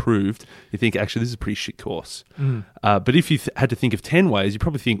could be improved, you think, actually, this is a pretty shit course. But if you had to think of 10 ways, you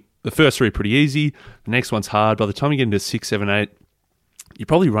probably think the first 3 are pretty easy, the next one's hard. By the time you get into 6, 7, 8, you're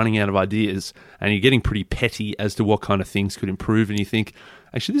probably running out of ideas, and you're getting pretty petty as to what kind of things could improve, and you think,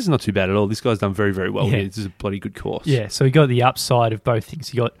 actually, this is not too bad at all. This guy's done very, very well here. This is a bloody good course. Yeah, so you got the upside of both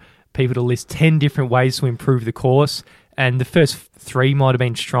things. You got people to list 10 different ways to improve the course, and the first 3 might have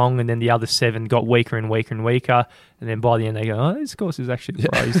been strong, and then the other 7 got weaker and weaker and weaker, and then by the end they go, oh, this course is actually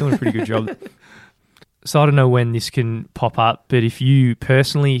right. He's doing a pretty good job. So I don't know when this can pop up, but if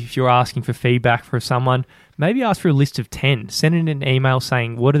you're asking for feedback for someone, maybe ask for a list of 10. Send in an email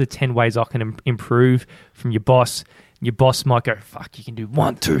saying, what are the 10 ways I can improve from your boss? Your boss might go, fuck, you can do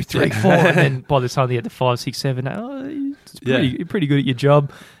 1, 2, 3, 4. And then by the time they get to 5, 6, 7, you're pretty good at your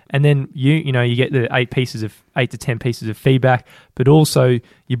job. And then you get the 8 to 10 pieces of feedback, but also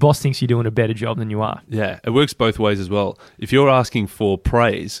your boss thinks you're doing a better job than you are. Yeah, it works both ways as well. If you're asking for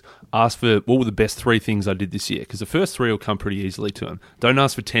praise, ask for what were the best 3 things I did this year, because the first 3 will come pretty easily to him. Don't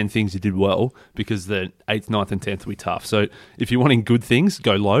ask for 10 things you did well, because the 8th, 9th, and 10th will be tough. So if you're wanting good things,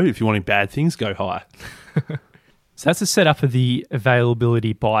 go low. If you're wanting bad things, go high. So that's the setup of the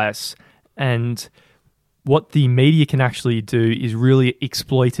availability bias. And what the media can actually do is really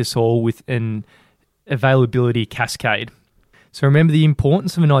exploit us all with an availability cascade. So remember, the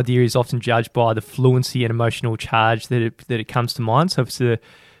importance of an idea is often judged by the fluency and emotional charge that it comes to mind. So if it's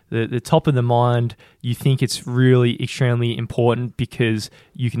the top of the mind, you think it's really extremely important because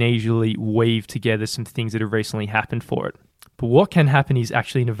you can easily weave together some things that have recently happened for it. But what can happen is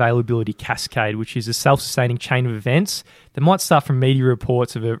actually an availability cascade, which is a self-sustaining chain of events that might start from media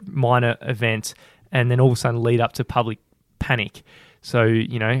reports of a minor event and then all of a sudden lead up to public panic. So,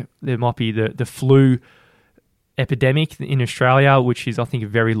 there might be the flu epidemic in Australia, which is, I think, a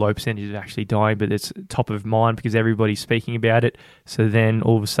very low percentage of actually dying, but it's top of mind because everybody's speaking about it. So then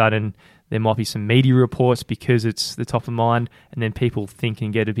all of a sudden there might be some media reports because it's the top of mind, and then people think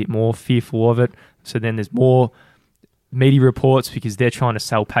and get a bit more fearful of it. So then there's more media reports because they're trying to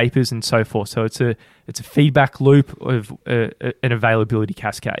sell papers and so forth. So it's a feedback loop of an availability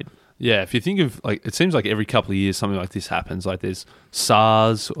cascade. Yeah, if you think of, it seems like every couple of years something like this happens. Like there's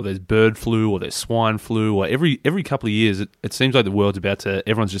SARS, or there's bird flu, or there's swine flu, or every couple of years it seems like the world's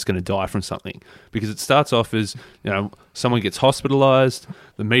everyone's just going to die from something. Because it starts off as, someone gets hospitalized,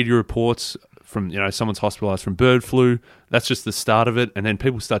 the media reports from, someone's hospitalized from bird flu. That's just the start of it. And then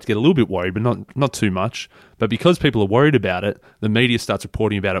people start to get a little bit worried, but not too much. But because people are worried about it, the media starts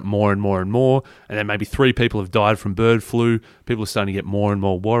reporting about it more and more and more. And then maybe 3 people have died from bird flu. People are starting to get more and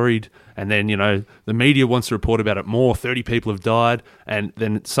more worried. And then, the media wants to report about it more. 30 people have died. And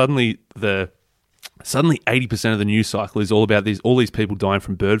then suddenly 80% of the news cycle is all about all these people dying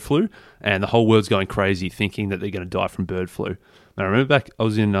from bird flu. And the whole world's going crazy thinking that they're going to die from bird flu. Now, I remember back, I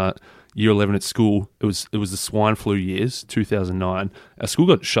was in year 11 at school. It was the swine flu years, 2009. Our school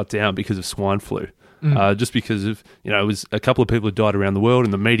got shut down because of swine flu. Just because of, it was a couple of people had died around the world,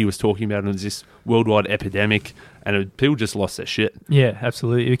 and the media was talking about it, and it was this worldwide epidemic, and people just lost their shit. Yeah,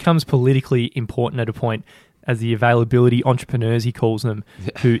 absolutely. It becomes politically important at a point, as the availability entrepreneurs, he calls them,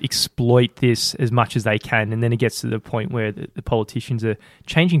 who exploit this as much as they can. And then it gets to the point where the politicians are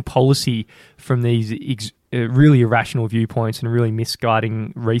changing policy from these really irrational viewpoints and really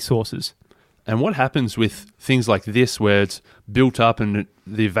misguiding resources. And what happens with things like this, where it's built up and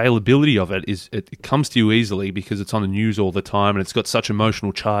the availability of it is it comes to you easily because it's on the news all the time and it's got such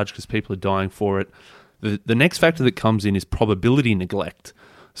emotional charge because people are dying for it. The next factor that comes in is probability neglect.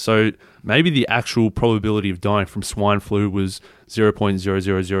 So maybe the actual probability of dying from swine flu was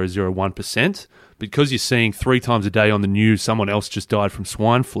 0.00001%. Because you're seeing 3 times a day on the news someone else just died from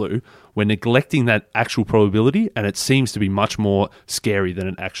swine flu, we're neglecting that actual probability, and it seems to be much more scary than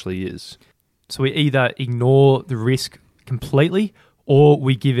it actually is. So we either ignore the risk completely or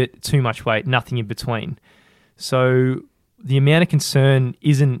we give it too much weight, nothing in between. So the amount of concern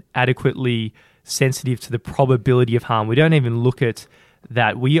isn't adequately sensitive to the probability of harm. We don't even look at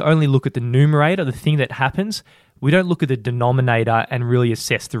that. We only look at the numerator, the thing that happens. We don't look at the denominator and really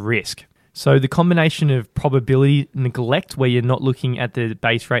assess the risk. So the combination of probability neglect, where you're not looking at the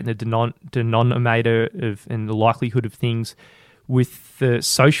base rate and the denominator and the likelihood of things, with the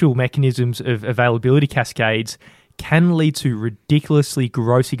social mechanisms of availability cascades, can lead to ridiculously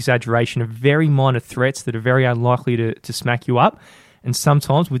gross exaggeration of very minor threats that are very unlikely to smack you up, and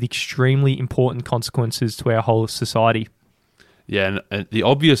sometimes with extremely important consequences to our whole society. Yeah, and the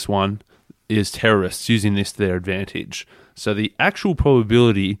obvious one is terrorists using this to their advantage. So the actual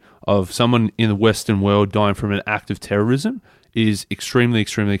probability of someone in the Western world dying from an act of terrorism is extremely,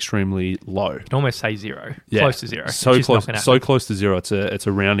 extremely, extremely low. You can almost say zero, Yeah, close to zero. So It's just not close, gonna so happen. close to zero. It's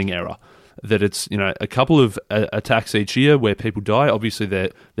a rounding error. That it's a couple of attacks each year where people die. Obviously,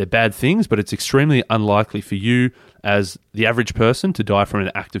 they're bad things, but it's extremely unlikely for you as the average person to die from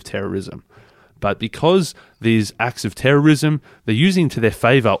an act of terrorism. But because these acts of terrorism, they're using to their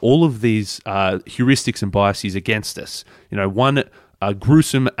favor all of these heuristics and biases against us. One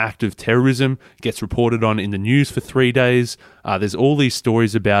gruesome act of terrorism gets reported on in the news for 3 days. There's all these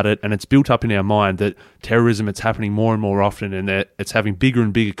stories about it, and it's built up in our mind that terrorism, it's happening more and more often, and that it's having bigger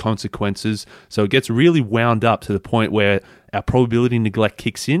and bigger consequences. So it gets really wound up to the point where our probability neglect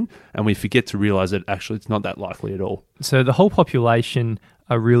kicks in, and we forget to realize that actually it's not that likely at all. So the whole population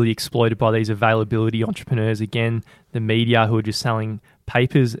are really exploited by these availability entrepreneurs. Again, the media who are just selling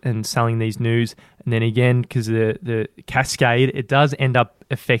papers and selling these news. And then again, because the cascade, it does end up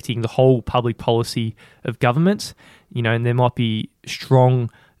affecting the whole public policy of governments. And there might be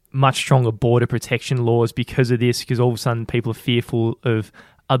much stronger border protection laws because of this, because all of a sudden people are fearful of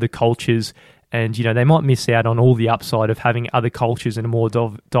other cultures. And, they might miss out on all the upside of having other cultures and a more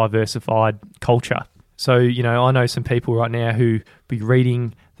diversified culture. So, I know some people right now who be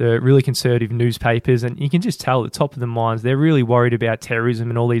reading the really conservative newspapers, and you can just tell at the top of their minds, they're really worried about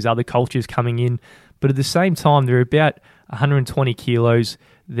terrorism and all these other cultures coming in. But at the same time, they're about 120 kilos.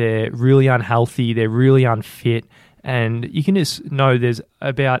 They're really unhealthy. They're really unfit. And you can just know there's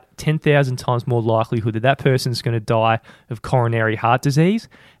about 10,000 times more likelihood that that person's going to die of coronary heart disease.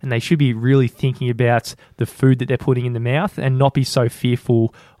 And they should be really thinking about the food that they're putting in the mouth and not be so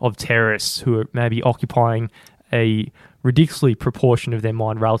fearful of terrorists who are maybe occupying a ridiculously proportion of their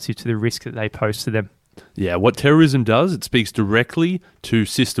mind relative to the risk that they pose to them. Yeah, what terrorism does, it speaks directly to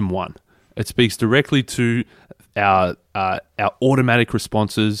System 1. It speaks directly to our automatic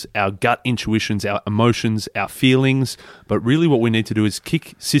responses, our gut intuitions, our emotions, our feelings. But really what we need to do is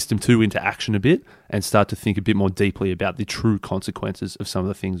kick System 2 into action a bit and start to think a bit more deeply about the true consequences of some of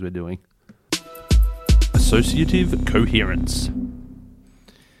the things we're doing. Associative coherence.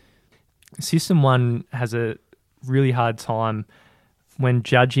 System 1 has a really hard time when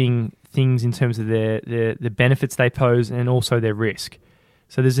judging things in terms of the benefits they pose and also their risk.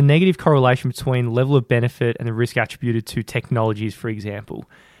 So there's a negative correlation between level of benefit and the risk attributed to technologies, for example.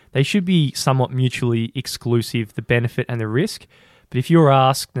 They should be somewhat mutually exclusive, the benefit and the risk. But if you're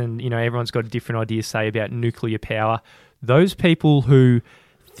asked, and everyone's got a different idea, say, about nuclear power, those people who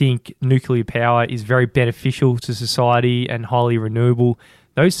think nuclear power is very beneficial to society and highly renewable,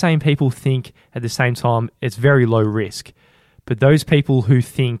 those same people think at the same time it's very low risk. But those people who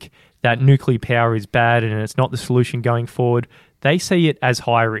think that nuclear power is bad and it's not the solution going forward, they see it as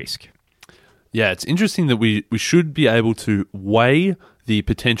high risk. Yeah, it's interesting that we should be able to weigh the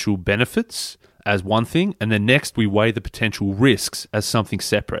potential benefits as one thing, and then next we weigh the potential risks as something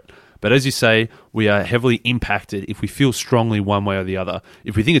separate. But as you say, we are heavily impacted if we feel strongly one way or the other.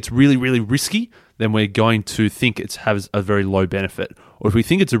 If we think it's really, really risky, then we're going to think it has a very low benefit. Or if we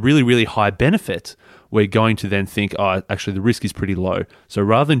think it's a really, really high benefit, we're going to then think, actually the risk is pretty low. So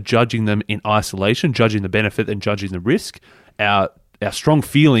rather than judging them in isolation, judging the benefit and judging the risk, our strong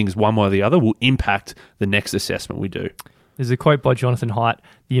feelings one way or the other will impact the next assessment we do. There's a quote by Jonathan Haidt,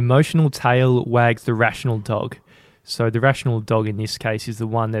 "The emotional tail wags the rational dog." So the rational dog in this case is the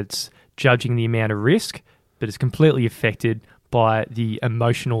one that's judging the amount of risk, but it's completely affected by the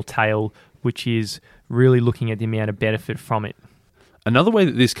emotional tail, which is really looking at the amount of benefit from it. Another way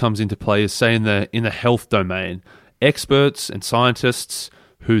that this comes into play is, say, in the health domain. Experts and scientists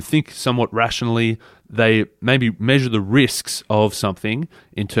who think somewhat rationally, they maybe measure the risks of something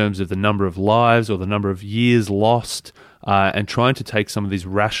in terms of the number of lives or the number of years lost, and trying to take some of these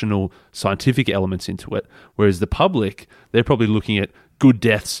rational scientific elements into it. Whereas the public, they're probably looking at good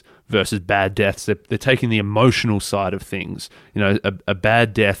deaths versus bad deaths. They're taking the emotional side of things. A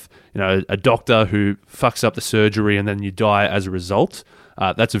bad death, a doctor who fucks up the surgery and then you die as a result.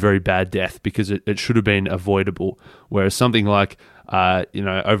 That's a very bad death because it should have been avoidable. Whereas something like,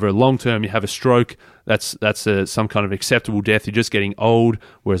 over a long term, you have a stroke, that's some kind of acceptable death. You're just getting old,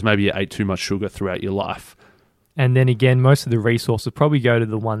 whereas maybe you ate too much sugar throughout your life. And then again, most of the resources probably go to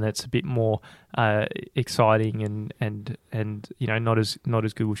the one that's a bit more exciting and not as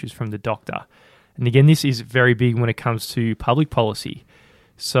good, which is from the doctor. And again, this is very big when it comes to public policy.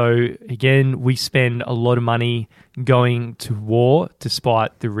 So again, we spend a lot of money going to war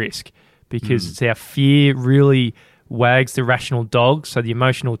despite the risk because it's our fear really wags the rational dog. So the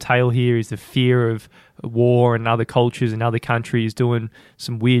emotional tail here is the fear of war and other cultures and other countries doing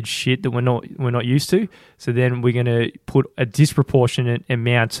some weird shit that we're not used to. So then we're going to put a disproportionate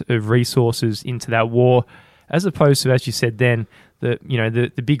amount of resources into that war, as opposed to, as you said then,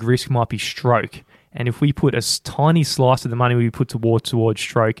 the big risk might be stroke. And if we put a tiny slice of the money we put towards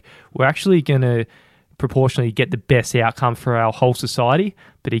stroke, we're actually going to proportionally get the best outcome for our whole society.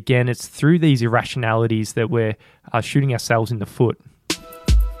 But again, it's through these irrationalities that we're shooting ourselves in the foot.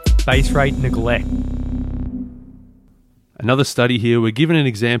 Base rate neglect. Another study here, we're given an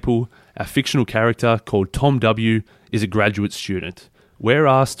example. Our fictional character called Tom W. is a graduate student. We're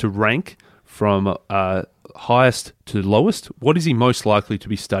asked to rank from highest to lowest. What is he most likely to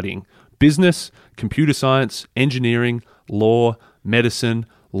be studying? Business, computer science, engineering, law, medicine,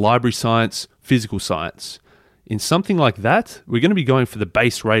 library science, physical science. In something like that, we're going to be going for the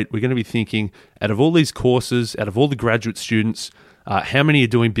base rate. We're going to be thinking, out of all these courses, out of all the graduate students, how many are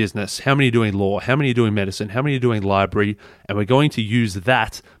doing business? How many are doing law? How many are doing medicine? How many are doing library? And we're going to use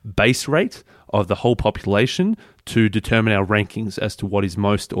that base rate of the whole population to determine our rankings as to what is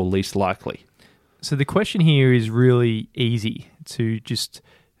most or least likely. So the question here is really easy to just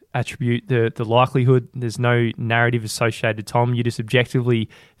attribute the likelihood. There's no narrative associated, Tom. You're just objectively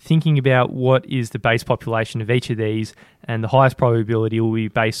thinking about what is the base population of each of these, and the highest probability will be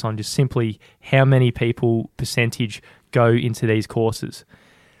based on just simply how many people percentage go into these courses.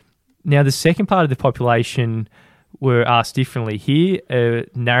 Now, the second part of the population were asked differently. Here, a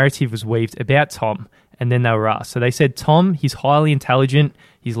narrative was weaved about Tom, and then they were asked. So they said, Tom, he's highly intelligent,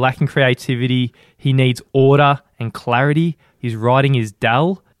 he's lacking creativity, he needs order and clarity, his writing is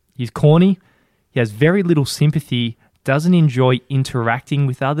dull, he's corny, he has very little sympathy, doesn't enjoy interacting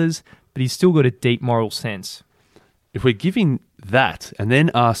with others, but he's still got a deep moral sense. If we're giving that and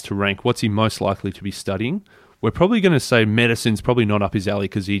then asked to rank what's he most likely to be studying, we're probably going to say medicine's probably not up his alley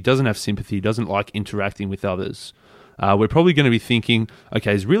because he doesn't have sympathy, he doesn't like interacting with others. We're probably going to be thinking,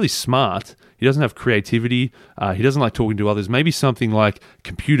 okay, he's really smart, he doesn't have creativity, he doesn't like talking to others. Maybe something like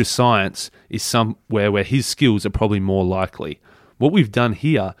computer science is somewhere where his skills are probably more likely. What we've done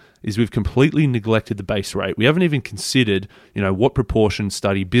here is we've completely neglected the base rate. We haven't even considered, what proportion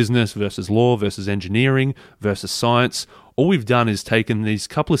study business versus law versus engineering versus science. All we've done is taken these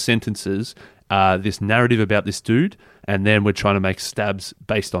couple of sentences, this narrative about this dude, and then we're trying to make stabs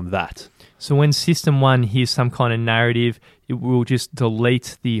based on that. So when System 1 hears some kind of narrative, it will just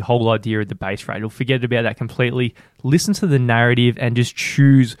delete the whole idea of the base rate. It'll forget about that completely, listen to the narrative, and just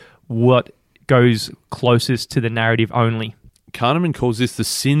choose what goes closest to the narrative only. Kahneman calls this the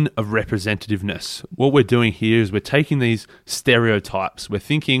sin of representativeness. What we're doing here is we're taking these stereotypes. We're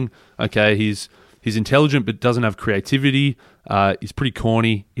thinking, okay, he's intelligent but doesn't have creativity. He's pretty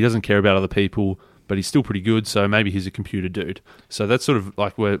corny. He doesn't care about other people, but he's still pretty good, so maybe he's a computer dude. So that's sort of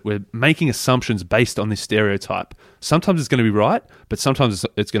like we're making assumptions based on this stereotype. Sometimes it's going to be right, but sometimes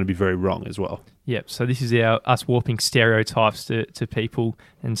it's going to be very wrong as well. Yep, so this is us warping stereotypes to people,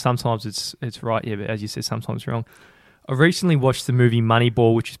 and sometimes it's right, yeah, but as you said, sometimes wrong. I recently watched the movie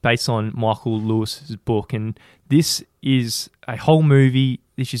Moneyball, which is based on Michael Lewis's book, and this is a whole movie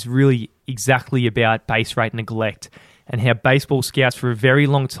which is really exactly about base rate neglect and how baseball scouts for a very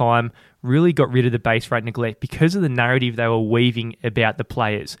long time really got rid of the base rate neglect because of the narrative they were weaving about the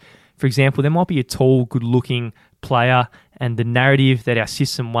players. For example, there might be a tall, good-looking player, and the narrative that our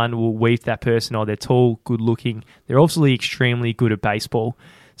System 1 will weave that person, they're tall, good-looking, they're obviously extremely good at baseball.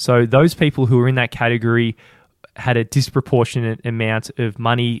 So those people who are in that category had a disproportionate amount of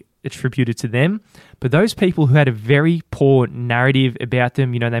money attributed to them. But those people who had a very poor narrative about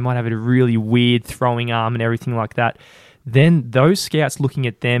them, they might have a really weird throwing arm and everything like that, then those scouts looking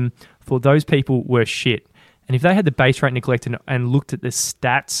at them thought those people were shit. And if they had the base rate neglect and looked at the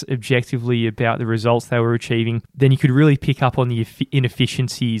stats objectively about the results they were achieving, then you could really pick up on the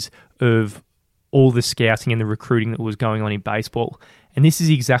inefficiencies of all the scouting and the recruiting that was going on in baseball. And this is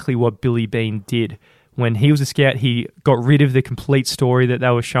exactly what Billy Beane did. When he was a scout, he got rid of the complete story that they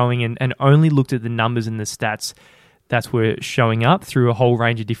were showing and only looked at the numbers and the stats that were showing up through a whole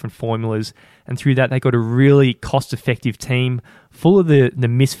range of different formulas. And through that, they got a really cost-effective team full of the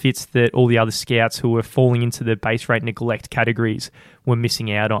misfits that all the other scouts who were falling into the base rate neglect categories were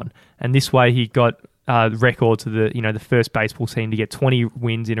missing out on. And this way, he got the record to the first baseball team to get 20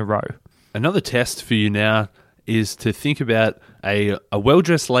 wins in a row. Another test for you now is to think about a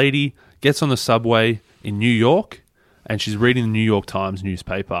well-dressed lady gets on the subway in New York and she's reading the New York Times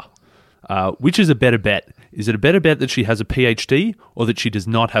newspaper. Which is a better bet? Is it a better bet that she has a PhD or that she does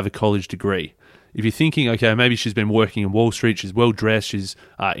not have a college degree? if you're thinking, okay, maybe she's been working in Wall Street, she's well-dressed, she's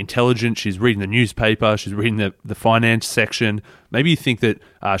intelligent, she's reading the newspaper, she's reading the finance section, maybe you think that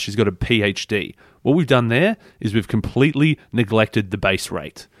she's got a PhD. What we've done there is we've completely neglected the base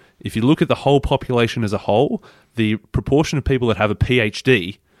rate. If you look at the whole population as a whole, the proportion of people that have a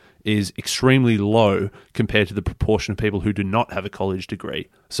PhD is extremely low compared to the proportion of people who do not have a college degree.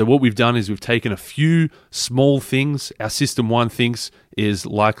 So what we've done is we've taken a few small things our System 1 thinks is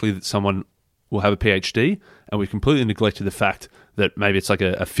likely that someone will have a PhD, and we've completely neglected the fact that maybe it's like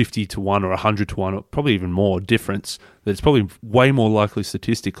a 50 to 1 or 100 to 1 or probably even more difference, that it's probably way more likely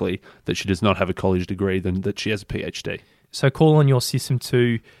statistically that she does not have a college degree than that she has a PhD. So call on your system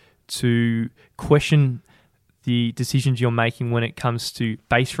to question the decisions you're making when it comes to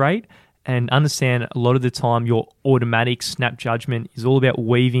base rate, and understand a lot of the time your automatic snap judgment is all about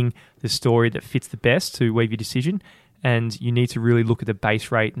weaving the story that fits the best to weave your decision, and you need to really look at the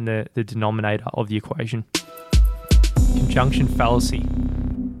base rate and the denominator of the equation. Conjunction fallacy.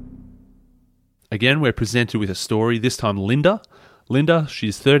 Again, we're presented with a story, this time Linda. Linda,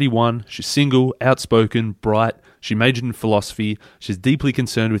 she's 31, she's single, outspoken, bright, she majored in philosophy, she's deeply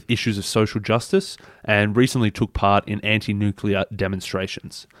concerned with issues of social justice, and recently took part in anti-nuclear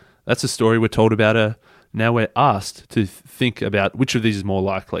demonstrations. That's the story we're told about her. Now we're asked to think about which of these is more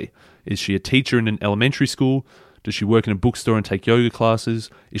likely. Is she a teacher in an elementary school? Does she work in a bookstore and take yoga classes?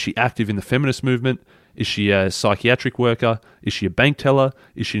 Is she active in the feminist movement? Is she a psychiatric worker? Is she a bank teller?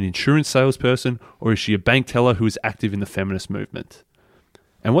 Is she an insurance salesperson? Or is she a bank teller who is active in the feminist movement?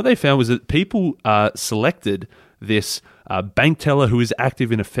 And what they found was that people selected this bank teller who is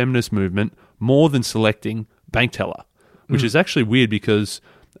active in a feminist movement more than selecting bank teller, which is actually weird because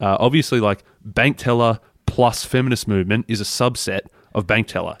obviously like bank teller plus feminist movement is a subset of bank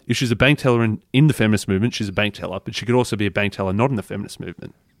teller. If she's a bank teller in the feminist movement, she's a bank teller, but she could also be a bank teller not in the feminist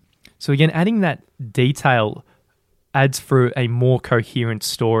movement. So again, adding that detail adds for a more coherent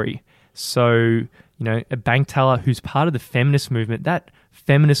story. So, a bank teller who's part of the feminist movement, that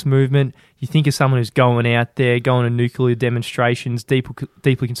feminist movement, you think of someone who's going out there, going to nuclear demonstrations,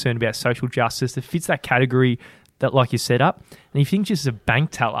 deeply concerned about social justice, that fits that category that like you set up. And you think just a bank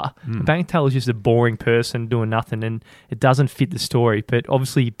teller, a bank teller is just a boring person doing nothing, and it doesn't fit the story. But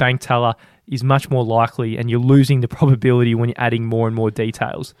obviously bank teller is much more likely, and you're losing the probability when you're adding more and more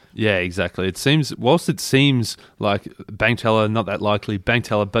details. Yeah, exactly. Whilst it seems like bank teller, not that likely, bank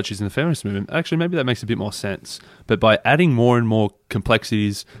teller, but she's in the feminist movement, actually maybe that makes a bit more sense. But by adding more and more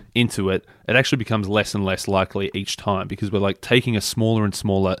complexities into it, it actually becomes less and less likely each time, because we're like taking a smaller and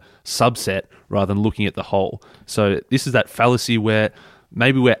smaller subset rather than looking at the whole. So this is that fallacy where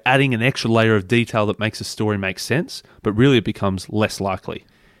maybe we're adding an extra layer of detail that makes a story make sense, but really it becomes less likely.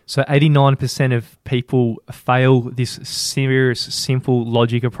 So 89% of people fail this serious, simple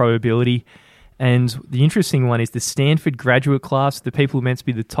logic of probability. And the interesting one is the Stanford graduate class, the people who are meant to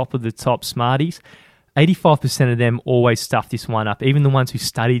be the top of the top smarties, 85% of them always stuff this one up, even the ones who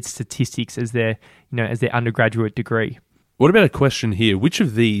studied statistics as their undergraduate degree. What about a question here? Which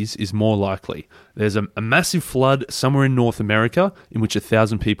of these is more likely? There's a massive flood somewhere in North America in which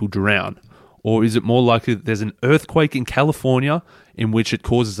 1,000 people drown. Or is it more likely that there's an earthquake in California in which it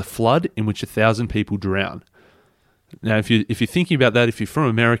causes a flood in which 1,000 people drown? Now, if you're thinking about that, if you're from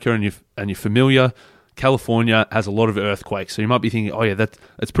America and you're familiar, California has a lot of earthquakes. So you might be thinking, oh yeah,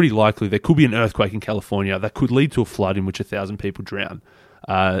 that's pretty likely. There could be an earthquake in California that could lead to a flood in which 1,000 people drown.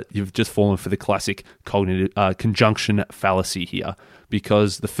 You've just fallen for the classic cognitive conjunction fallacy here,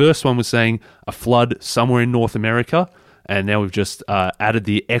 because the first one was saying a flood somewhere in North America, and now we've just added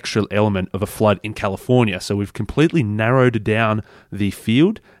the extra element of a flood in California. So we've completely narrowed down the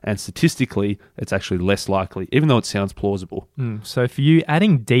field, and statistically, it's actually less likely, even though it sounds plausible. So for you,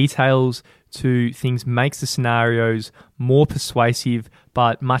 adding details to things makes the scenarios more persuasive,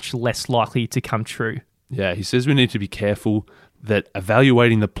 but much less likely to come true. Yeah, he says we need to be careful that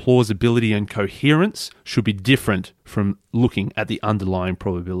evaluating the plausibility and coherence should be different from looking at the underlying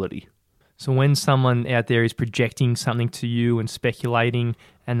probability. So when someone out there is projecting something to you and speculating,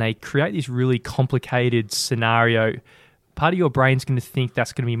 and they create this really complicated scenario, part of your brain's going to think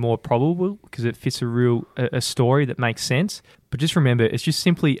that's going to be more probable because it fits a story that makes sense. But just remember, it's just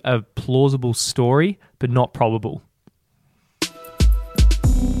simply a plausible story, but not probable.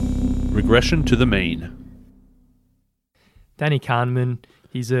 Regression to the mean. Danny Kahneman,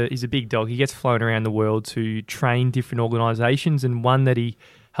 he's a big dog. He gets flown around the world to train different organizations, and one that he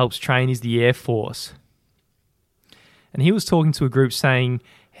helps train is the Air Force. And he was talking to a group saying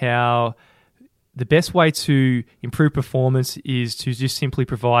how the best way to improve performance is to just simply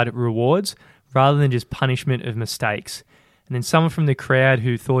provide rewards rather than just punishment of mistakes. And then someone from the crowd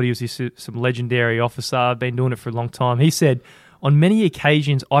who thought he was some legendary officer, been doing it for a long time, he said, on many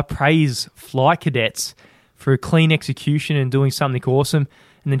occasions, I praise flight cadets for a clean execution and doing something awesome.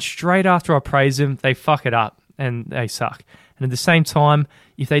 And then straight after I praise them, they fuck it up and they suck. And at the same time,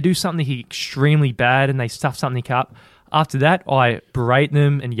 if they do something extremely bad and they stuff something up, after that, I berate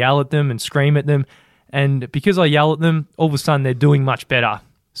them and yell at them and scream at them. And because I yell at them, all of a sudden they're doing much better.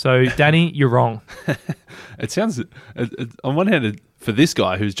 So, Danny, you're wrong. It sounds, on one hand, for this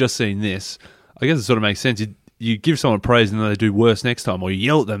guy who's just seen this, I guess it sort of makes sense. You give someone praise and then they do worse next time, or you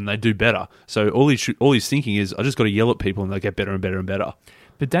yell at them and they do better. So all he's thinking is, I just got to yell at people and they get better and better and better.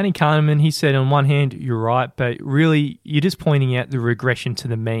 But Danny Kahneman, he said, on one hand, you're right, but really, you're just pointing out the regression to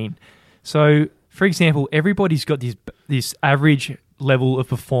the mean. So, for example, everybody's got this average level of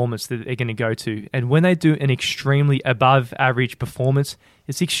performance that they're going to go to. And when they do an extremely above average performance,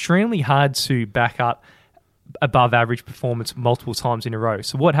 it's extremely hard to back up above average performance multiple times in a row.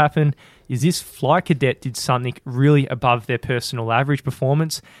 So what happened is this flight cadet did something really above their personal average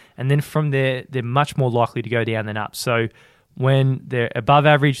performance. And then from there, they're much more likely to go down than up. So when they're above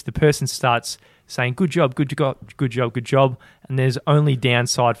average, the person starts saying, good job, good job, good job, good job. And there's only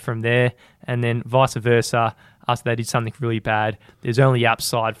downside from there. And then vice versa, after they did something really bad, there's only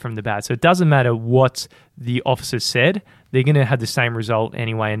upside from the bad. So it doesn't matter what the officer said, they're going to have the same result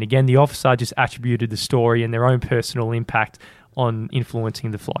anyway. And again, the officer just attributed the story and their own personal impact on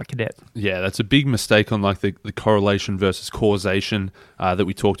influencing the flight cadet. Yeah, that's a big mistake on like the correlation versus causation that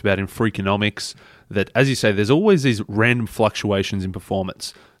we talked about in Freakonomics. That, as you say, there's always these random fluctuations in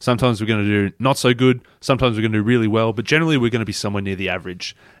performance. Sometimes we're going to do not so good, sometimes we're going to do really well, but generally we're going to be somewhere near the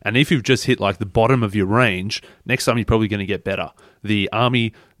average. And if you've just hit like the bottom of your range, next time you're probably going to get better. The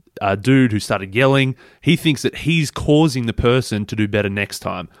Army dude who started yelling, he thinks that he's causing the person to do better next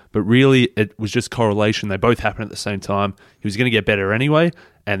time. But really, it was just correlation. They both happened at the same time. He was going to get better anyway,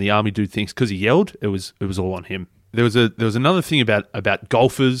 and the Army dude thinks because he yelled, it was all on him. There was another thing about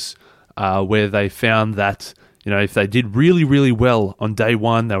golfers where they found that, you know, if they did really, really well on day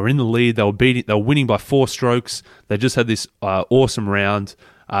one, they were in the lead, they were winning by 4 strokes, they just had this awesome round.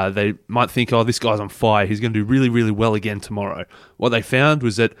 They might think, oh, this guy's on fire, he's going to do really, really well again tomorrow. What they found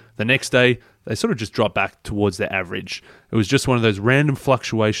was that the next day, they sort of just dropped back towards their average. It was just one of those random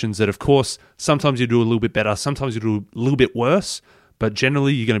fluctuations that, of course, sometimes you do a little bit better, sometimes you do a little bit worse, but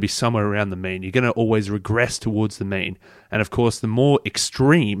generally you're going to be somewhere around the mean. You're going to always regress towards the mean. And of course, the more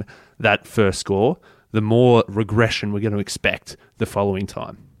extreme that first score, the more regression we're going to expect the following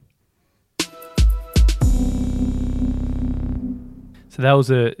time. So that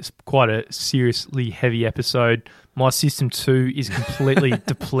was quite a seriously heavy episode. My System 2 is completely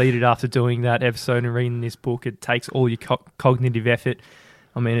depleted after doing that episode and reading this book. It takes all your cognitive effort.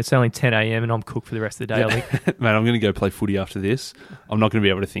 I mean, it's only 10 a.m. and I'm cooked for the rest of the day. I think. Man, I'm going to go play footy after this. I'm not going to be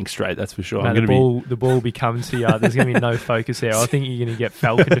able to think straight, that's for sure. No, the ball will be coming to you. There's going to be no focus there. I think you're going to get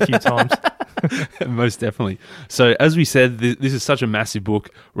falconed a few times. Most definitely. So as we said, this is such a massive book.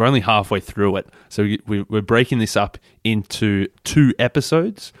 We're only halfway through it. So we're breaking this up into 2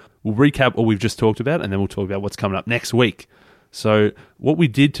 episodes. We'll recap what we've just talked about, and then we'll talk about what's coming up next week. So what we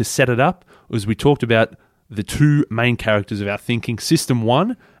did to set it up was we talked about the 2 main characters of our thinking, System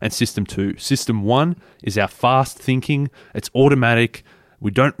 1 and System 2. System 1 is our fast thinking. It's automatic.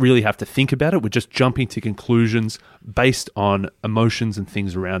 We don't really have to think about it. We're just jumping to conclusions based on emotions and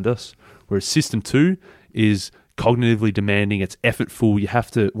things around us. Whereas System 2 is cognitively demanding. It's effortful. You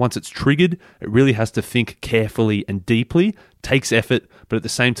have to, once it's triggered, it really has to think carefully and deeply. Takes effort, but at the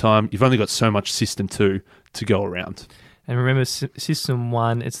same time, you've only got so much System 2 to go around. And remember, System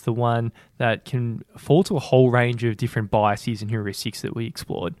 1, it's the one that can fall to a whole range of different biases and heuristics that we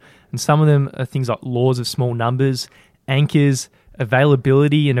explored. And some of them are things like laws of small numbers, anchors,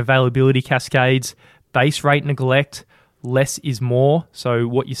 availability and availability cascades, base rate neglect, less is more, so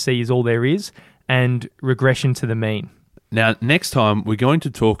what you see is all there is, and regression to the mean. Now, next time, we're going to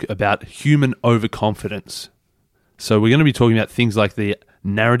talk about human overconfidence. So we're going to be talking about things like the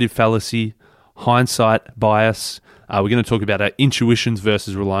narrative fallacy, hindsight bias. We're going to talk about our intuitions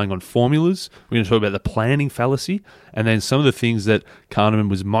versus relying on formulas. We're going to talk about the planning fallacy. And then some of the things that Kahneman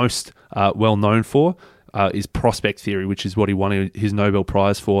was most well known for is prospect theory, which is what he won his Nobel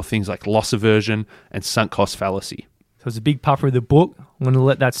Prize for, things like loss aversion and sunk cost fallacy. So it's a big puffer of the book. I'm going to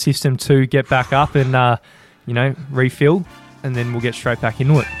let that System 2 get back up and, refill, and then we'll get straight back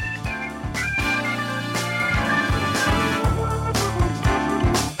into it.